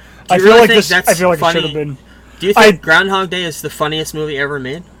better. do I you feel really like think this. that's I feel like funny? it should have been. Do you think Groundhog Day is the funniest movie ever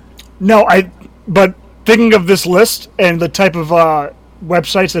made? No, But thinking of this list and the type of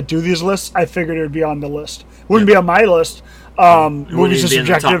websites that do these lists, I figured it would be on the list. Wouldn't be on my list. Movies even are be in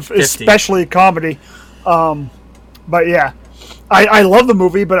the top subjective, 50. especially comedy. But yeah, I love the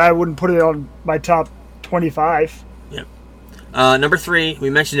movie, but I wouldn't put it on my top 25. Yep. Number 3, we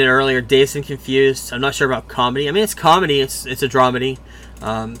mentioned it earlier, Dazed and Confused. I'm not sure about comedy. I mean, it's comedy. It's a dramedy.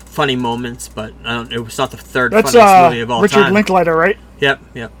 Funny moments, but it's not the third That's funniest movie of all Richard time. Linklater, right? Yep.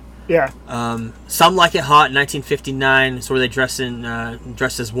 Yeah. Some Like It Hot, 1959. It's where they dress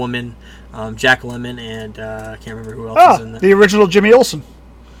as women. Jack Lemmon and I can't remember who else is in that. The original Jimmy Olsen.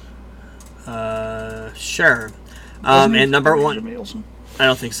 Sure. Wasn't he And number 1, Jimmy Olsen? I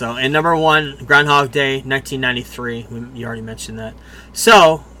don't think so. And number 1, Groundhog Day, 1993. You already mentioned that.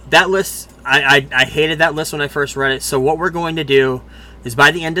 So that list, I hated that list when I first read it. So what we're going to do is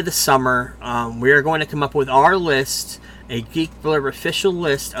by the end of the summer, we are going to come up with our list, a Geek Blurb official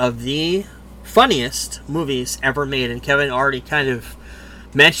list of the funniest movies ever made. And Kevin already kind of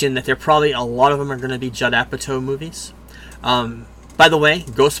mentioned that a lot of them are going to be Judd Apatow movies. By the way,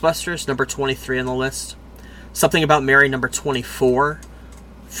 Ghostbusters, number 23 on the list. Something About Mary, number 24.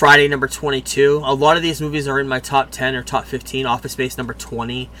 Friday, number 22. A lot of these movies are in my top 10 or top 15. Office Space, number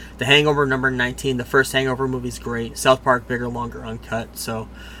 20. The Hangover, number 19. The first Hangover movie's great. South Park, Bigger, Longer, Uncut. So,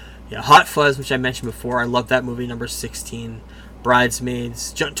 yeah. Hot Fuzz, which I mentioned before. I love that movie, number 16.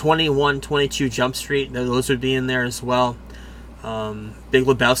 Bridesmaids. 21, 22 Jump Street. Those would be in there as well. Big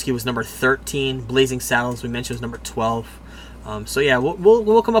Lebowski was number 13. Blazing Saddles, we mentioned, was number 12. So yeah,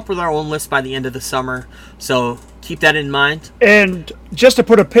 we'll come up with our own list by the end of the summer. So keep that in mind. And just to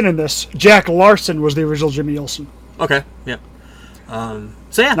put a pin in this, Jack Larson was the original Jimmy Olsen. Okay. Yep.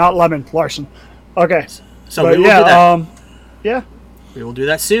 So yeah. Not Lemon, Larson. Okay. So But we will do that. Yeah, We will do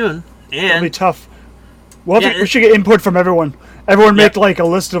that soon. it'll be And tough. Well, Yeah, we should get input from everyone. Everyone Yep. make like a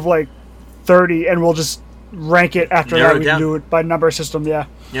list of like 30, and we'll just rank it after Narrow that. it We down. can do it by number system, yeah.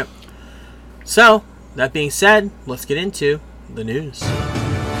 yep. So that being said, let's get into the news.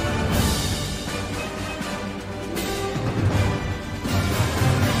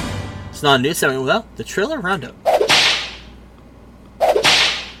 It's not a news segment without the trailer roundup.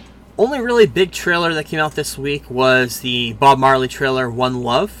 Only really big trailer that came out this week was the Bob Marley trailer, One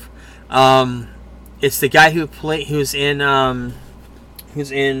Love. It's the guy who's in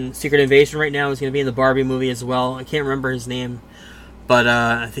Secret Invasion right now. He's going to be in the Barbie movie as well. I can't remember his name, but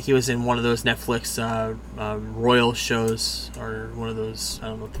I think he was in one of those Netflix royal shows, or one of those, I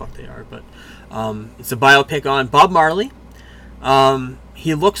don't know what the fuck they are, but it's a biopic on Bob Marley.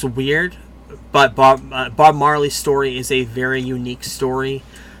 He looks weird, but Bob Marley's story is a very unique story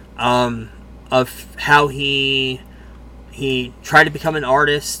of how he tried to become an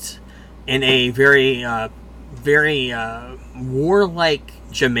artist in a very warlike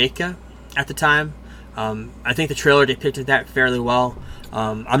Jamaica at the time. I think the trailer depicted that fairly well.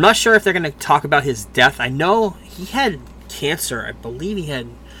 I'm not sure if they're going to talk about his death. I know he had cancer. I believe he had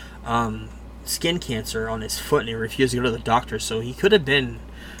skin cancer on his foot, and he refused to go to the doctor. So it could have been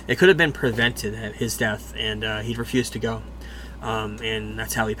prevented at his death, and he refused to go. And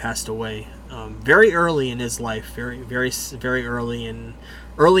that's how he passed away. Very early in his life, very early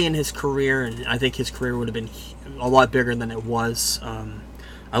in his career, and I think his career would have been a lot bigger than it was.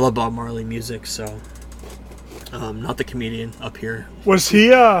 I love Bob Marley music, so not the comedian up here. Was he?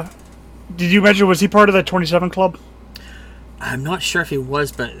 Did you mention, was he part of the 27 Club? I'm not sure if he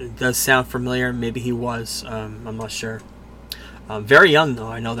was, but it does sound familiar. Maybe he was. I'm not sure. Very young though,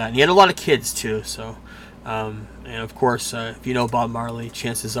 I know that, and he had a lot of kids too. So, and of course, if you know Bob Marley,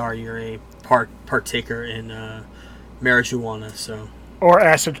 chances are you're a partaker in marijuana. So. Or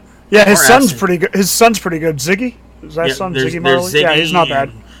acid. Yeah, his son's pretty good. His son's pretty good. Ziggy? Is that son? Ziggy Marley? Ziggy, yeah, he's not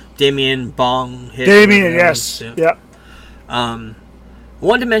bad. Damien Bong. Damien, yes. Yeah.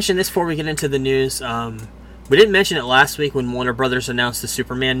 Wanted to mention this before we get into the news. We didn't mention it last week when Warner Brothers announced the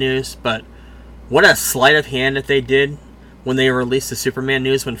Superman news, but what a sleight of hand that they did when they released the Superman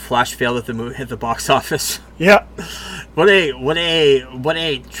news when Flash failed at the box office. Yeah. What a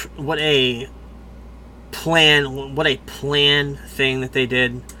planned thing that they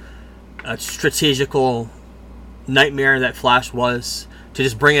did. A strategical nightmare that Flash was, to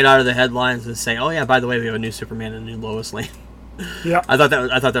just bring it out of the headlines and say, "Oh yeah, by the way, we have a new Superman and a new Lois Lane." Yeah, I thought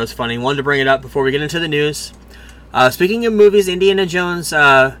that was funny. Wanted to bring it up before we get into the news. Speaking of movies, Indiana Jones did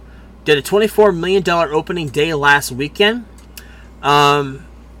a $24 million opening day last weekend, and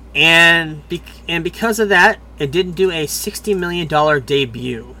because of that, it didn't do a $60 million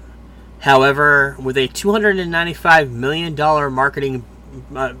debut. However, with a $295 million marketing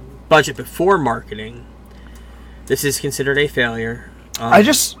budget before marketing, this is considered a failure. I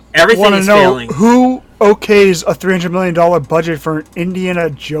just want to know failing. Who okays a $300 million budget for an Indiana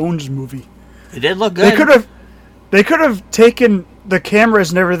Jones movie. It did look good. They could have taken the cameras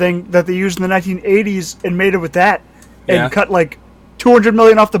and everything that they used in the 1980s and made it with that, and cut like $200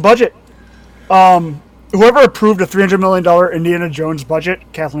 million off the budget. Whoever approved a $300 million Indiana Jones budget,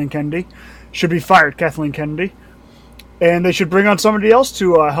 Kathleen Kennedy, should be fired. Kathleen Kennedy. And they should bring on somebody else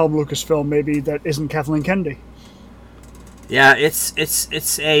to helm Lucasfilm, maybe that isn't Kathleen Kennedy. Yeah,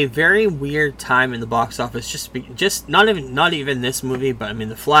 it's a very weird time in the box office. Just not even this movie, but I mean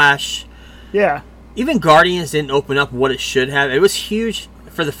The Flash. Yeah. Even Guardians didn't open up what it should have. It was huge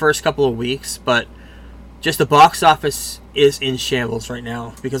for the first couple of weeks, but just the box office is in shambles right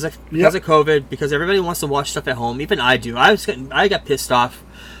now because of COVID. Because everybody wants to watch stuff at home. Even I do. I got pissed off.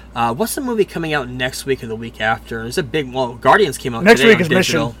 What's the movie coming out next week or the week after? There's a big... Well, Guardians came out next today week is on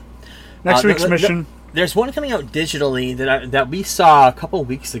digital. Mission. Next week's Mission. There's one coming out digitally that we saw a couple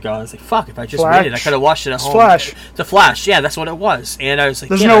weeks ago. I was like, fuck, if I just Flash. waited, I could have watched it at home. Flash. The Flash, yeah, that's what it was. And I was like,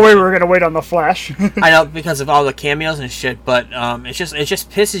 there's no way we're going to wait on The Flash. I know, because of all the cameos and shit, but it just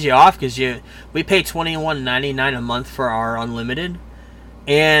pisses you off because we pay $21.99 a month for our unlimited,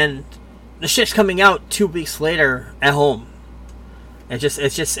 and the shit's coming out 2 weeks later at home. It's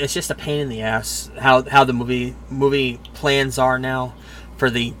just a pain in the ass how the movie plans are now for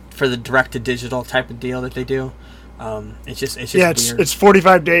the direct to digital type of deal that they do. It's just weird. It's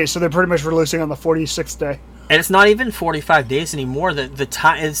 45 days, so they're pretty much releasing on the 46th day. And it's not even 45 days anymore. The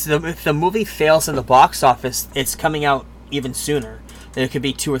time is if the memovie fails in the box office, it's coming out even sooner. It could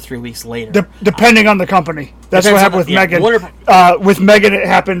be 2 or 3 weeks later, depending on the company. That's what happened with Megan. With Megan, it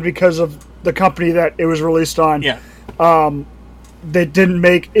happened because of the company that it was released on. Yeah. They didn't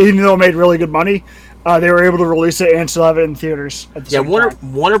make, even though it made really good money, they were able to release it and still have it in theaters at the same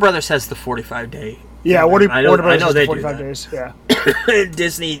time. Warner Brothers has the 45-day. Yeah, Warner Brothers has the 45 days. Yeah.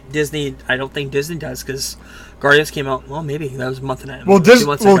 Disney. I don't think Disney does because Guardians came out. Well, maybe that was a month and a half. Well, 2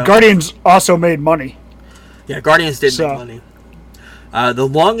 months ago. Guardians also made money. Yeah, Guardians did make money.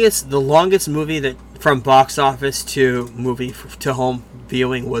 The longest movie that from box office to movie to home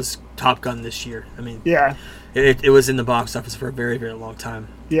viewing was Top Gun this year. I mean, yeah, it was in the box office for a very, very long time.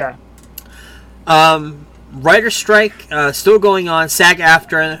 Yeah. Writer's strike still going on.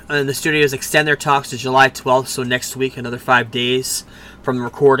 SAG-AFTRA and the studios extend their talks to July 12th, so next week, another 5 days from the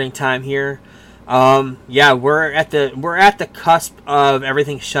recording time here. Yeah, we're at the cusp of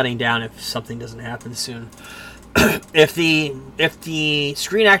everything shutting down if something doesn't happen soon. If the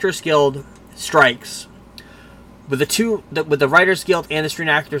Screen Actors Guild strikes, with the Writers Guild and the Screen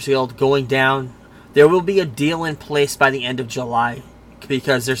Actors Guild going down, there will be a deal in place by the end of July,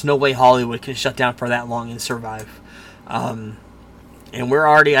 because there's no way Hollywood can shut down for that long and survive. And we're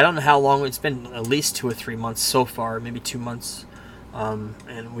already, I don't know how long, it's been at least 2 or 3 months so far, maybe 2 months.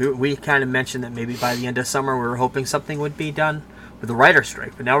 And we kind of mentioned that maybe by the end of summer we were hoping something would be done with the writer's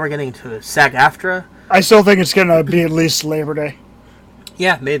strike. But now we're getting to SAG-AFTRA. I still think it's going to be at least Labor Day.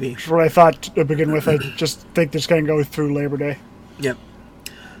 Yeah, maybe. That's what I thought to begin with. I just think it's going to go through Labor Day. Yep.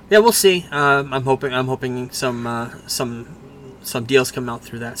 Yeah, we'll see. I'm hoping some deals come out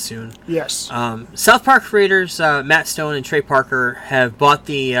through that soon. Yes. South Park creators Matt Stone and Trey Parker have bought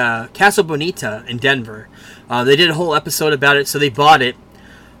the Casa Bonita in Denver. They did a whole episode about it, so they bought it.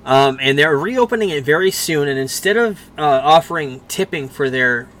 And they're reopening it very soon. And instead of offering tipping for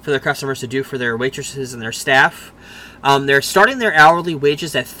their customers to do for their waitresses and their staff, they're starting their hourly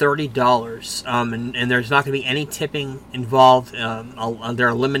wages at $30. And there's not going to be any tipping involved. They're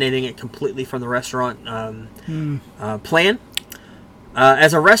eliminating it completely from the restaurant plan.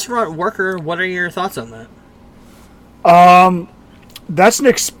 As a restaurant worker, what are your thoughts on that? That's an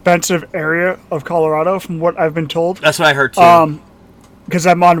expensive area of Colorado, from what I've been told. That's what I heard too. Because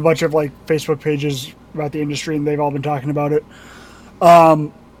I'm on a bunch of Facebook pages about the industry, and they've all been talking about it.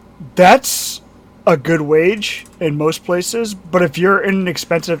 That's a good wage in most places, but if you're in an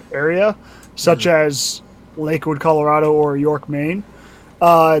expensive area, such as Lakewood, Colorado, or York, Maine,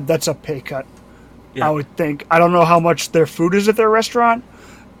 that's a pay cut. Yeah. I would think. I don't know how much their food is at their restaurant,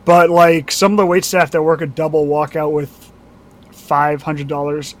 but some of the wait staff that work a double walk out with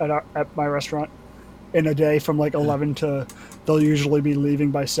 $500 at my restaurant in a day from 11 to, they'll usually be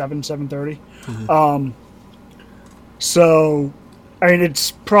leaving by 7:30. So, I mean,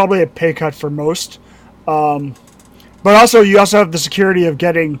 it's probably a pay cut for most. But also, you also have the security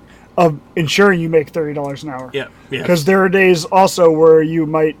of ensuring you make $30 an hour. Yeah. Because there are days also where you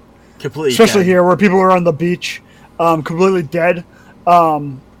might, Completely especially dead. here, where people are on the beach, completely dead.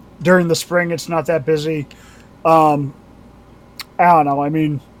 During the spring, it's not that busy. I don't know. I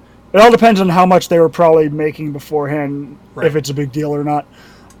mean, it all depends on how much they were probably making beforehand, Right. if it's a big deal or not.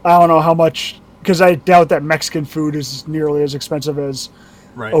 I don't know how much, because I doubt that Mexican food is nearly as expensive as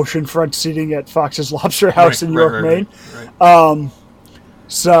Right. oceanfront seating at Fox's Lobster House in York, Maine. Right.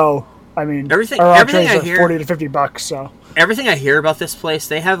 So, I mean, Everything our I entrees are hear- $40 to $50. So, Everything I hear about this place,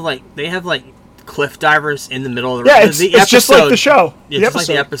 they have cliff divers in the middle of the yeah, the it's just like episode. the show. Yeah, the just like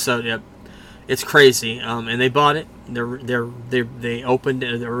the episode. episode. Yep, it's crazy. And they bought it. They opened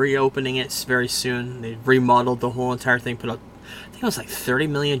it. They're reopening it very soon. They remodeled the whole entire thing. Put up, I think it was like $30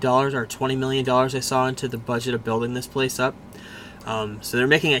 million or $20 million. I saw into the budget of building this place up. So they're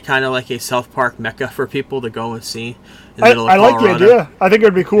making it kind of like a South Park mecca for people to go and see. In the middle I of like the Colorado. idea. I think it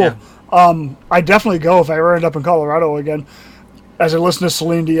would be cool. Yeah. I'd definitely go if I ever end up in Colorado again, as I listen to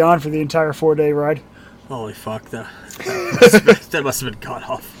Celine Dion for the entire 4-day ride. Holy fuck! That must have been god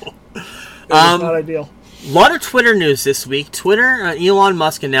awful. It's not ideal. A lot of Twitter news this week. Twitter, Elon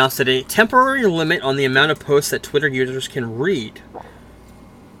Musk announced that a temporary limit on the amount of posts that Twitter users can read.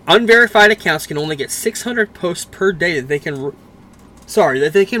 Unverified accounts can only get 600 posts per day that they can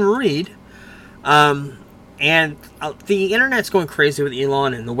read. And the internet's going crazy with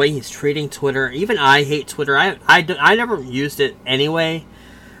Elon and the way he's treating Twitter. Even I hate Twitter. I never used it anyway,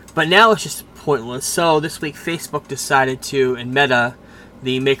 but now it's just pointless. So this week, Facebook decided to, and Meta,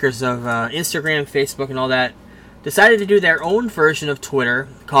 the makers of Instagram, Facebook, and all that, decided to do their own version of Twitter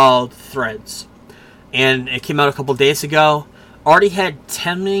called Threads. And it came out a couple days ago. Already had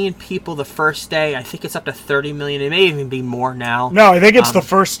 10 million people the first day. I think it's up to 30 million. It may even be more now. No, I think it's the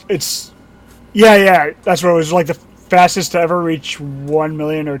first. It's yeah. That's what it was, like the fastest to ever reach 1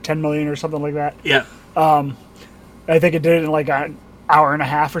 million or 10 million or something like that. Yeah. I think it did it in like an hour and a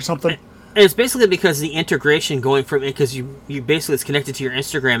half or something. And it's basically because the integration going from, because you basically it's connected to your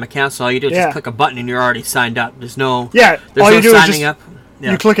Instagram account, so all you do is just click a button and you're already signed up. There's no All you do is signing just up.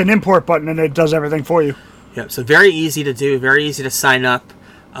 Yeah. you click an import button and it does everything for you. Yeah, so very easy to do, very easy to sign up,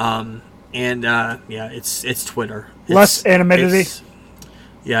 it's Twitter. Less anonymity.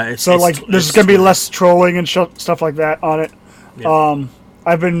 So there's going to be less trolling and stuff like that on it. Yeah.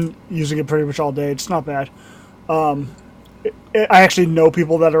 I've been using it pretty much all day. It's not bad. I actually know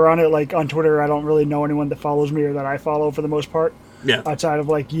people that are on it. Like on Twitter, I don't really know anyone that follows me or that I follow for the most part. Yeah. Outside of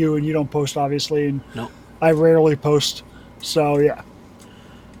like you, and you don't post obviously. And No. I rarely post. So yeah.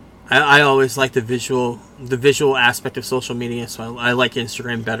 I always like the visual aspect of social media, so I like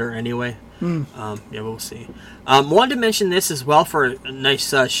Instagram better anyway. Yeah, we'll see. Wanted to mention this as well for a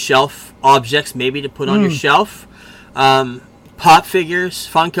nice shelf objects, maybe to put on your shelf. Pop figures.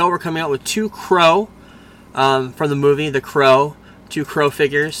 Funko, we're coming out with 2 Crow from the movie The Crow. 2 Crow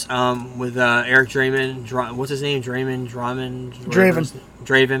figures with Eric Draven. What's his name? Draven.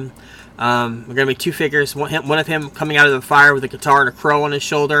 We're gonna make 2 figures. One of him coming out of the fire with a guitar and a crow on his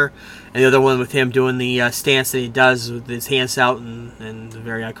shoulder, and the other one with him doing the stance that he does with his hands out, and the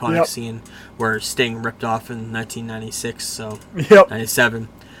very iconic scene where Sting ripped off in 1996. So 97.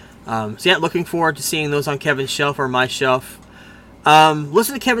 So yeah, looking forward to seeing those on Kevin's shelf or my shelf.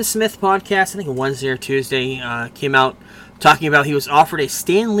 Listen to Kevin Smith podcast. I think Wednesday or Tuesday came out talking about he was offered a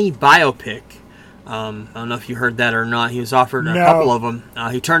Stan Lee biopic. I don't know if you heard that or not. He was offered a couple of them.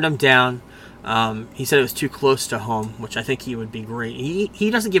 He turned them down. He said it was too close to home, which I think he would be great. He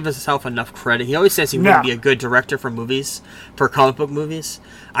doesn't give himself enough credit. He always says he would be a good director for movies, for comic book movies.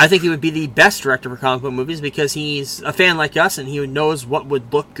 I think he would be the best director for comic book movies because he's a fan like us and he knows what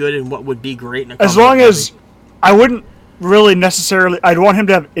would look good and what would be great in a comic as long book as movie. I wouldn't really necessarily. I'd want him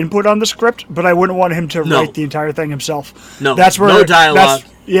to have input on the script, but I wouldn't want him to write the entire thing himself. No, that's where no dialogue.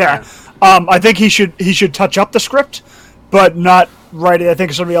 Yeah. I think he should touch up the script, but not write it. I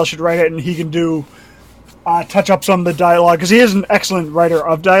think somebody else should write it, and he can do touch up some of the dialogue because he is an excellent writer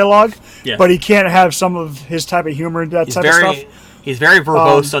of dialogue. Yeah. But he can't have some of his type of humor and that type of stuff. He's very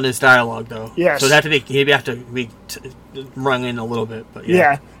verbose on his dialogue, though. Yes. So that he'd have to be rung in a little bit. But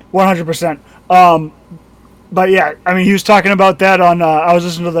yeah, 100%. But yeah, I mean, he was talking about that on. I was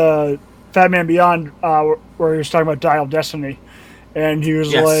listening to the Fat Man Beyond where he was talking about Dial of Destiny, and he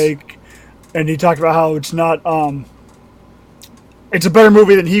was like, and he talked about how it's not. It's a better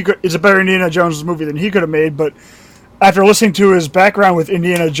movie than he could. It's a better Indiana Jones movie than he could have made. But after listening to his background with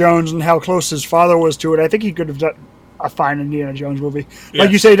Indiana Jones and how close his father was to it, I think he could have done a fine Indiana Jones movie. Yes.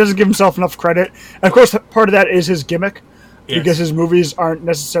 Like you say, he doesn't give himself enough credit. And of course, part of that is his gimmick, because his movies aren't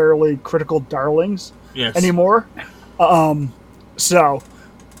necessarily critical darlings anymore. But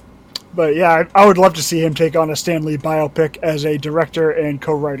yeah, I would love to see him take on a Stan Lee biopic as a director and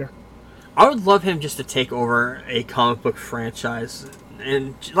co-writer. I would love him just to take over a comic book franchise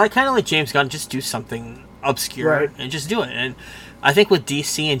and, kind of like James Gunn, just do something obscure and just do it. And I think with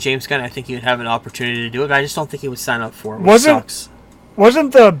DC and James Gunn, I think he would have an opportunity to do it, but I just don't think he would sign up for it, which sucks.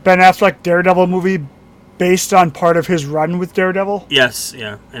 Wasn't the Ben Affleck Daredevil movie based on part of his run with Daredevil? Yes,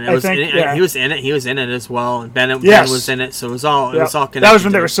 yeah. And he was in it. He was in it as well, and Ben was in it, so it was all connected. That was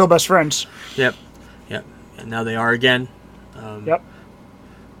when they were still best friends. Yep. And now they are again. Yep.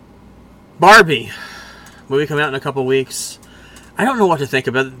 Barbie movie coming out in a couple weeks. I don't know what to think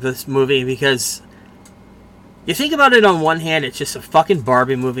about this movie because you think about it, on one hand, it's just a fucking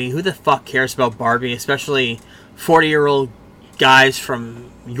Barbie movie. Who the fuck cares about Barbie? Especially 40-year-old guys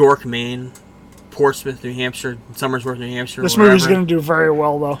from York, Maine, Portsmouth, New Hampshire, Somersworth, New Hampshire. This movie's going to do very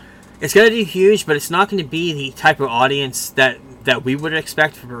well, though. It's going to do huge, but it's not going to be the type of audience that we would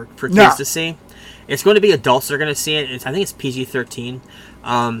expect for kids to see. It's going to be adults that are going to see it. I think it's PG-13.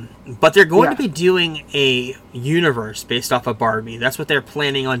 But they're going to be doing a universe based off of Barbie. That's what they're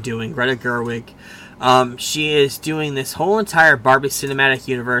planning on doing. Greta Gerwig. She is doing this whole entire Barbie cinematic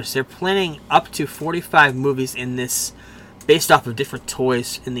universe. They're planning up to 45 movies in this, based off of different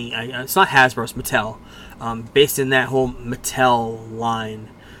toys. It's not Hasbro, it's Mattel. Based in that whole Mattel line.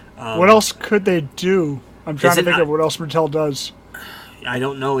 What else could they do? I'm trying to think of what else Mattel does. I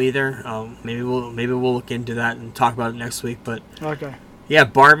don't know either. Maybe we'll look into that and talk about it next week. But okay. Yeah,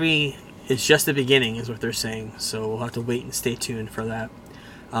 Barbie is just the beginning, is what they're saying. So we'll have to wait and stay tuned for that.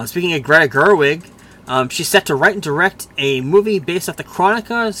 Speaking of Greta Gerwig, she's set to write and direct a movie based off the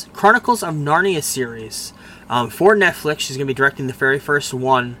Chronicles of Narnia series for Netflix. She's going to be directing the very first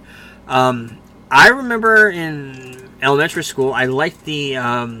one. I remember in elementary school, I liked the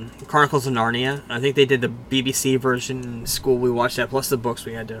Chronicles of Narnia. I think they did the BBC version in school. We watched that, plus the books.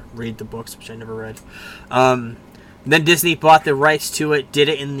 We had to read the books, which I never read. Then Disney bought the rights to it, did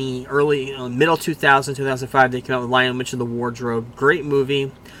it in the middle 2000, 2005. They came out with Lion, Witch, and the Wardrobe. Great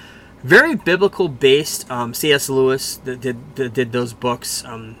movie. Very biblical based. C.S. Lewis that did those books.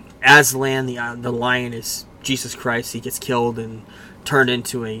 Aslan, the lion, is Jesus Christ. He gets killed and turned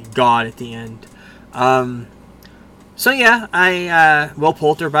into a god at the end. So yeah, Will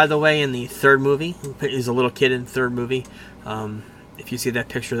Poulter, by the way, in the third movie, is a little kid in the third movie. If you see that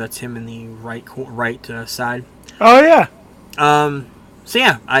picture, that's him in the right side. Oh yeah. So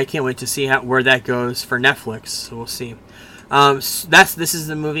yeah, I can't wait to see where that goes for Netflix. So we'll see. This is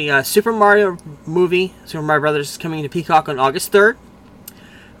the movie Super Mario Brothers is coming to Peacock on August 3rd.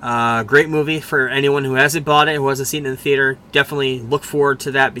 Great movie for anyone who hasn't bought it, who hasn't seen it in the theater. Definitely look forward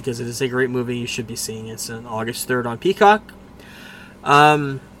to that because it is a great movie. You should be seeing it. It's on August 3rd on Peacock.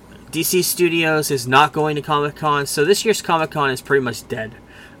 DC Studios is not going to Comic-Con, so this year's Comic-Con is pretty much dead.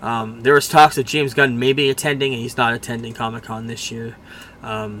 There was talks of James Gunn maybe attending, and he's not attending Comic-Con this year.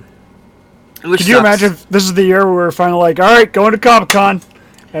 Could you imagine if this is the year where we're finally like, all right, going to Comic-Con,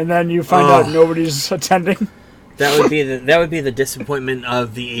 and then you find out nobody's attending? That would be the disappointment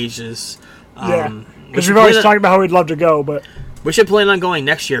of the ages. Yeah, because we've always talked about how we'd love to go, but we should plan on going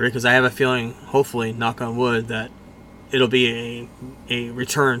next year because I have a feeling, hopefully, knock on wood, that it'll be a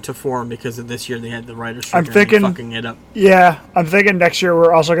return to form because of this year they had the writers' strike and fucking it up. Yeah, I'm thinking next year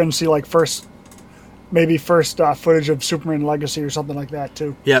we're also going to see like first footage of Superman Legacy or something like that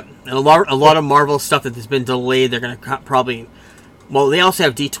too. Yep, and a lot of Marvel stuff that has been delayed. They're going to probably. Well, they also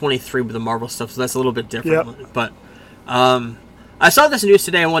have D23 with the Marvel stuff, so that's a little bit different. Yep. But I saw this news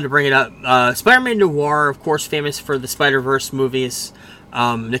today. I wanted to bring it up. Spider-Man Noir, of course, famous for the Spider-Verse movies.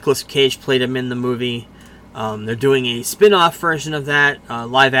 Nicolas Cage played him in the movie. They're doing a spin-off version of that,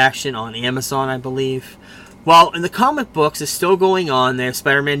 live action on Amazon, I believe. Well, in the comic books, it's still going on. They have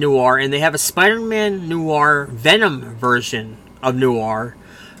Spider-Man Noir, and they have a Spider-Man Noir Venom version of Noir.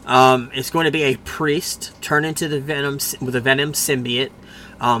 It's going to be a priest turned into the Venom with a Venom symbiote.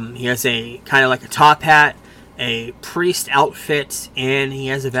 He has a kind of like a top hat, a priest outfit, and he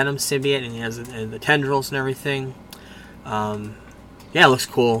has a Venom symbiote, and he has the tendrils and everything. Yeah, it looks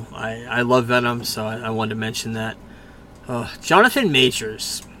cool. I love Venom, so I wanted to mention that. Jonathan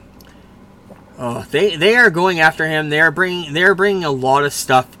Majors. They are going after him. They are bringing a lot of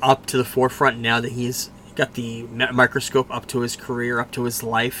stuff up to the forefront now that he's got the microscope up to his career, up to his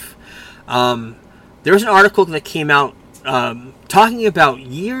life. There was an article that came out talking about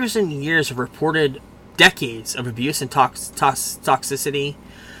years and years of reported decades of abuse and toxicity.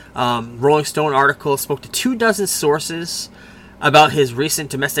 Rolling Stone article spoke to 24 sources about his recent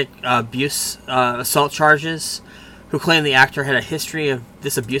domestic abuse assault charges, who claimed the actor had a history of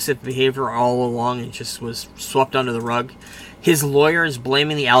this abusive behavior all along and just was swept under the rug. His lawyer is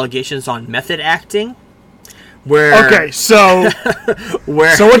blaming the allegations on method acting. Okay, so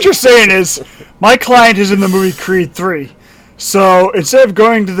so what you're saying is my client is in the movie Creed 3. So instead of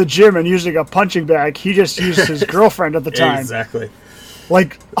going to the gym and using a punching bag, he just used his girlfriend at the time. Exactly.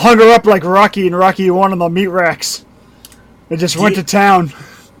 Like hung her up like Rocky and Rocky 1 on the meat racks. And just went to town.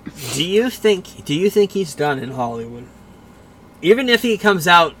 Do you think he's done in Hollywood? Even if he comes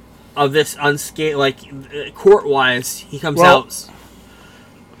out of this unscathed, like court-wise, he comes out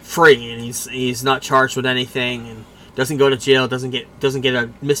free, and he's not charged with anything, and doesn't go to jail, doesn't get a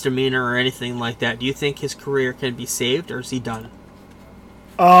misdemeanor or anything like that. Do you think his career can be saved, or is he done?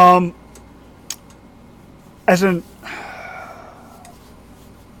 As in,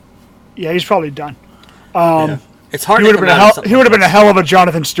 yeah, he's probably done. It's hard. He would have been a hell of a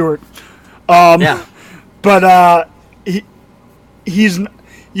Jonathan Stewart. But he's.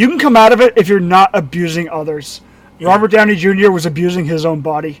 You can come out of it if you're not abusing others. Yeah. Robert Downey Jr. was abusing his own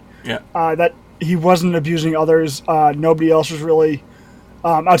body. Yeah. That he wasn't abusing others. Nobody else was really,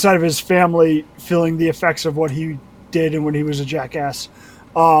 outside of his family, feeling the effects of what he did and when he was a jackass.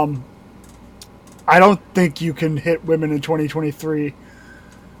 I don't think you can hit women in 2023.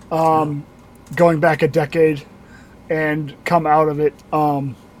 Going back a decade and come out of it,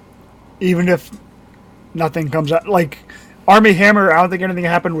 even if nothing comes out. Like Armie Hammer, I don't think anything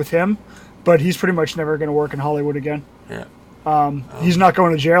happened with him, but he's pretty much never going to work in Hollywood again. Yeah. He's not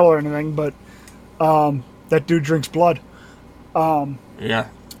going to jail or anything, but that dude drinks blood. Yeah.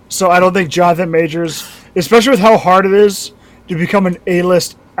 So I don't think Jonathan Majors, especially with how hard it is to become an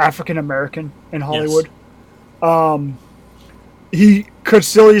A-list African American in Hollywood, he could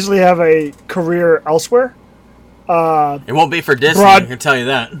still easily have a career elsewhere. It won't be for Disney, I can tell you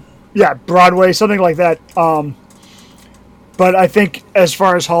that. Yeah, Broadway, something like that. But I think as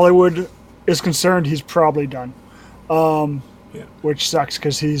far as Hollywood is concerned, he's probably done. Which sucks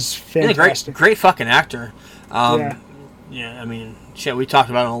because he's fantastic. Great fucking actor. Yeah, I mean, shit, we talked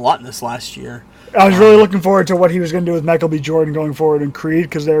about him a lot in this last year. I was really looking forward to what he was going to do with Michael B. Jordan going forward in Creed,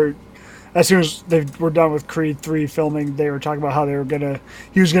 because as soon as they were done with Creed 3 filming, they were talking about how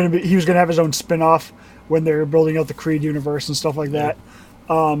he was going to have his own spin-off when they were building out the Creed universe and stuff like that,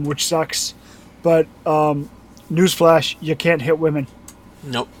 which sucks. But newsflash, you can't hit women.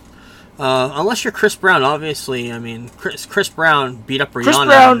 Nope. Unless you're Chris Brown, obviously. I mean, Chris Brown beat up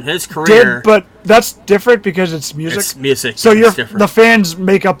Rihanna in his career. But that's different because it's music. It's music. So the fans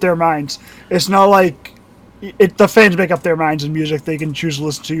make up their minds. It's not like the fans make up their minds in music. They can choose to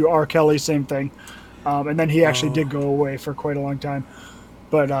listen to R. Kelly, same thing. And then he actually did go away for quite a long time.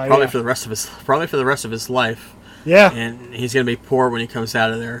 But Probably for the rest of his life. yeah. And he's gonna be poor when he comes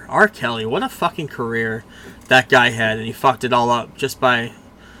out of there. R. Kelly, what a fucking career that guy had, and he fucked it all up just by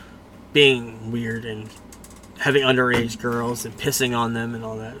being weird and having underage girls and pissing on them and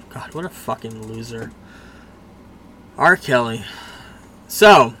all that. God, what a fucking loser. R. Kelly.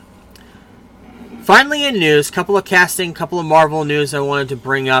 So, finally in news, couple of casting, couple of Marvel news I wanted to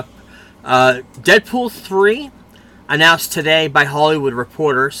bring up. Deadpool 3 announced today by Hollywood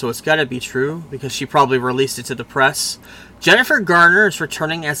Reporter, so it's gotta be true because she probably released it to the press. Jennifer Garner is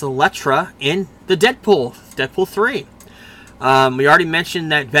returning as Elektra in the Deadpool 3. We already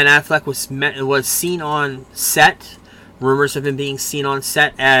mentioned that Ben Affleck was seen on set. Rumors of him being seen on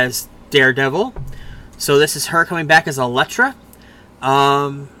set as Daredevil. So this is her coming back as Elektra.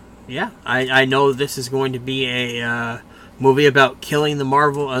 Yeah, I know this is going to be a movie about killing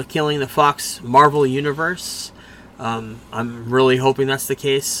the Fox Marvel universe. I'm really hoping that's the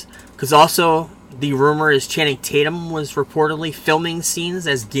case. Because also, the rumor is Channing Tatum was reportedly filming scenes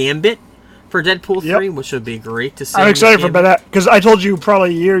as Gambit for Deadpool 3, which would be great to see. I'm excited for that because I told you probably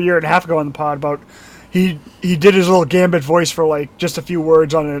a year and a half ago on the pod about he did his little Gambit voice for like just a few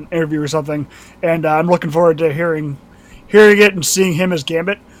words on an interview or something, and I'm looking forward to hearing it and seeing him as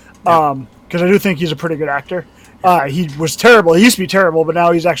Gambit because I do think he's a pretty good actor. He was terrible. He used to be terrible, but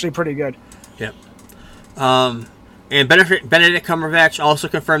now he's actually pretty good. Yep. And Benedict Cumberbatch also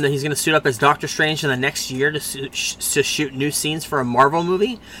confirmed that he's going to suit up as Doctor Strange in the next year to shoot new scenes for a Marvel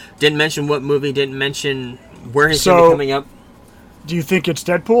movie. Didn't mention what movie, didn't mention where he's going to be coming up. Do you think it's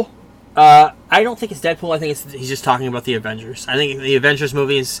Deadpool? I don't think it's Deadpool. I think he's just talking about the Avengers. I think the Avengers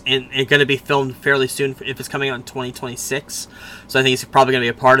movie is going to be filmed fairly soon if it's coming out in 2026. So I think he's probably going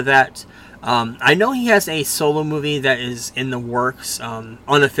to be a part of that. I know he has a solo movie that is in the works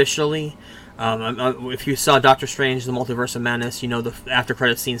unofficially. If you saw Doctor Strange, The Multiverse of Madness, you know the after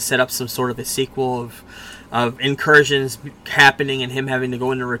credit scene set up some sort of a sequel of incursions happening and him having to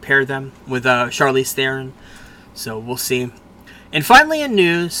go in and repair them with Charlize Theron. So we'll see. And finally in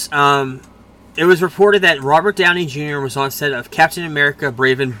news, it was reported that Robert Downey Jr. was on set of Captain America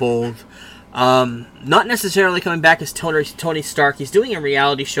Brave and Bold. Not necessarily coming back as Tony Stark. He's doing a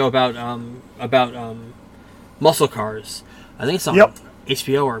reality show about muscle cars. I think it's on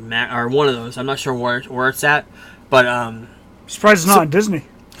HBO or one of those. I'm not sure where it's at, but surprised it's not on Disney.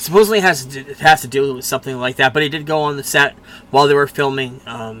 Supposedly it has to do with something like that. But he did go on the set while they were filming.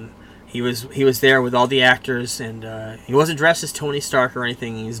 He was there with all the actors, and he wasn't dressed as Tony Stark or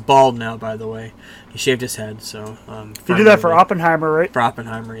anything. He's bald now, by the way. He shaved his head. So he did that for Oppenheimer, right? For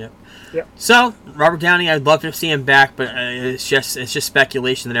Oppenheimer, yep. Yep. So Robert Downey, I'd love to see him back, but it's just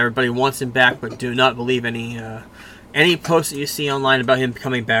speculation that everybody wants him back, but do not believe any posts that you see online about him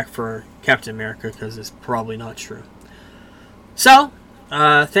coming back for Captain America, because it's probably not true. So,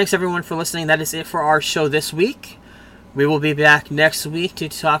 thanks everyone for listening. That is it for our show this week. We will be back next week to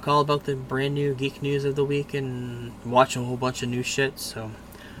talk all about the brand new geek news of the week and watch a whole bunch of new shit. So,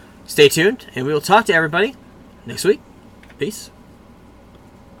 stay tuned, and we will talk to everybody next week. Peace.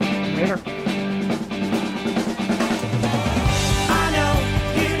 Later.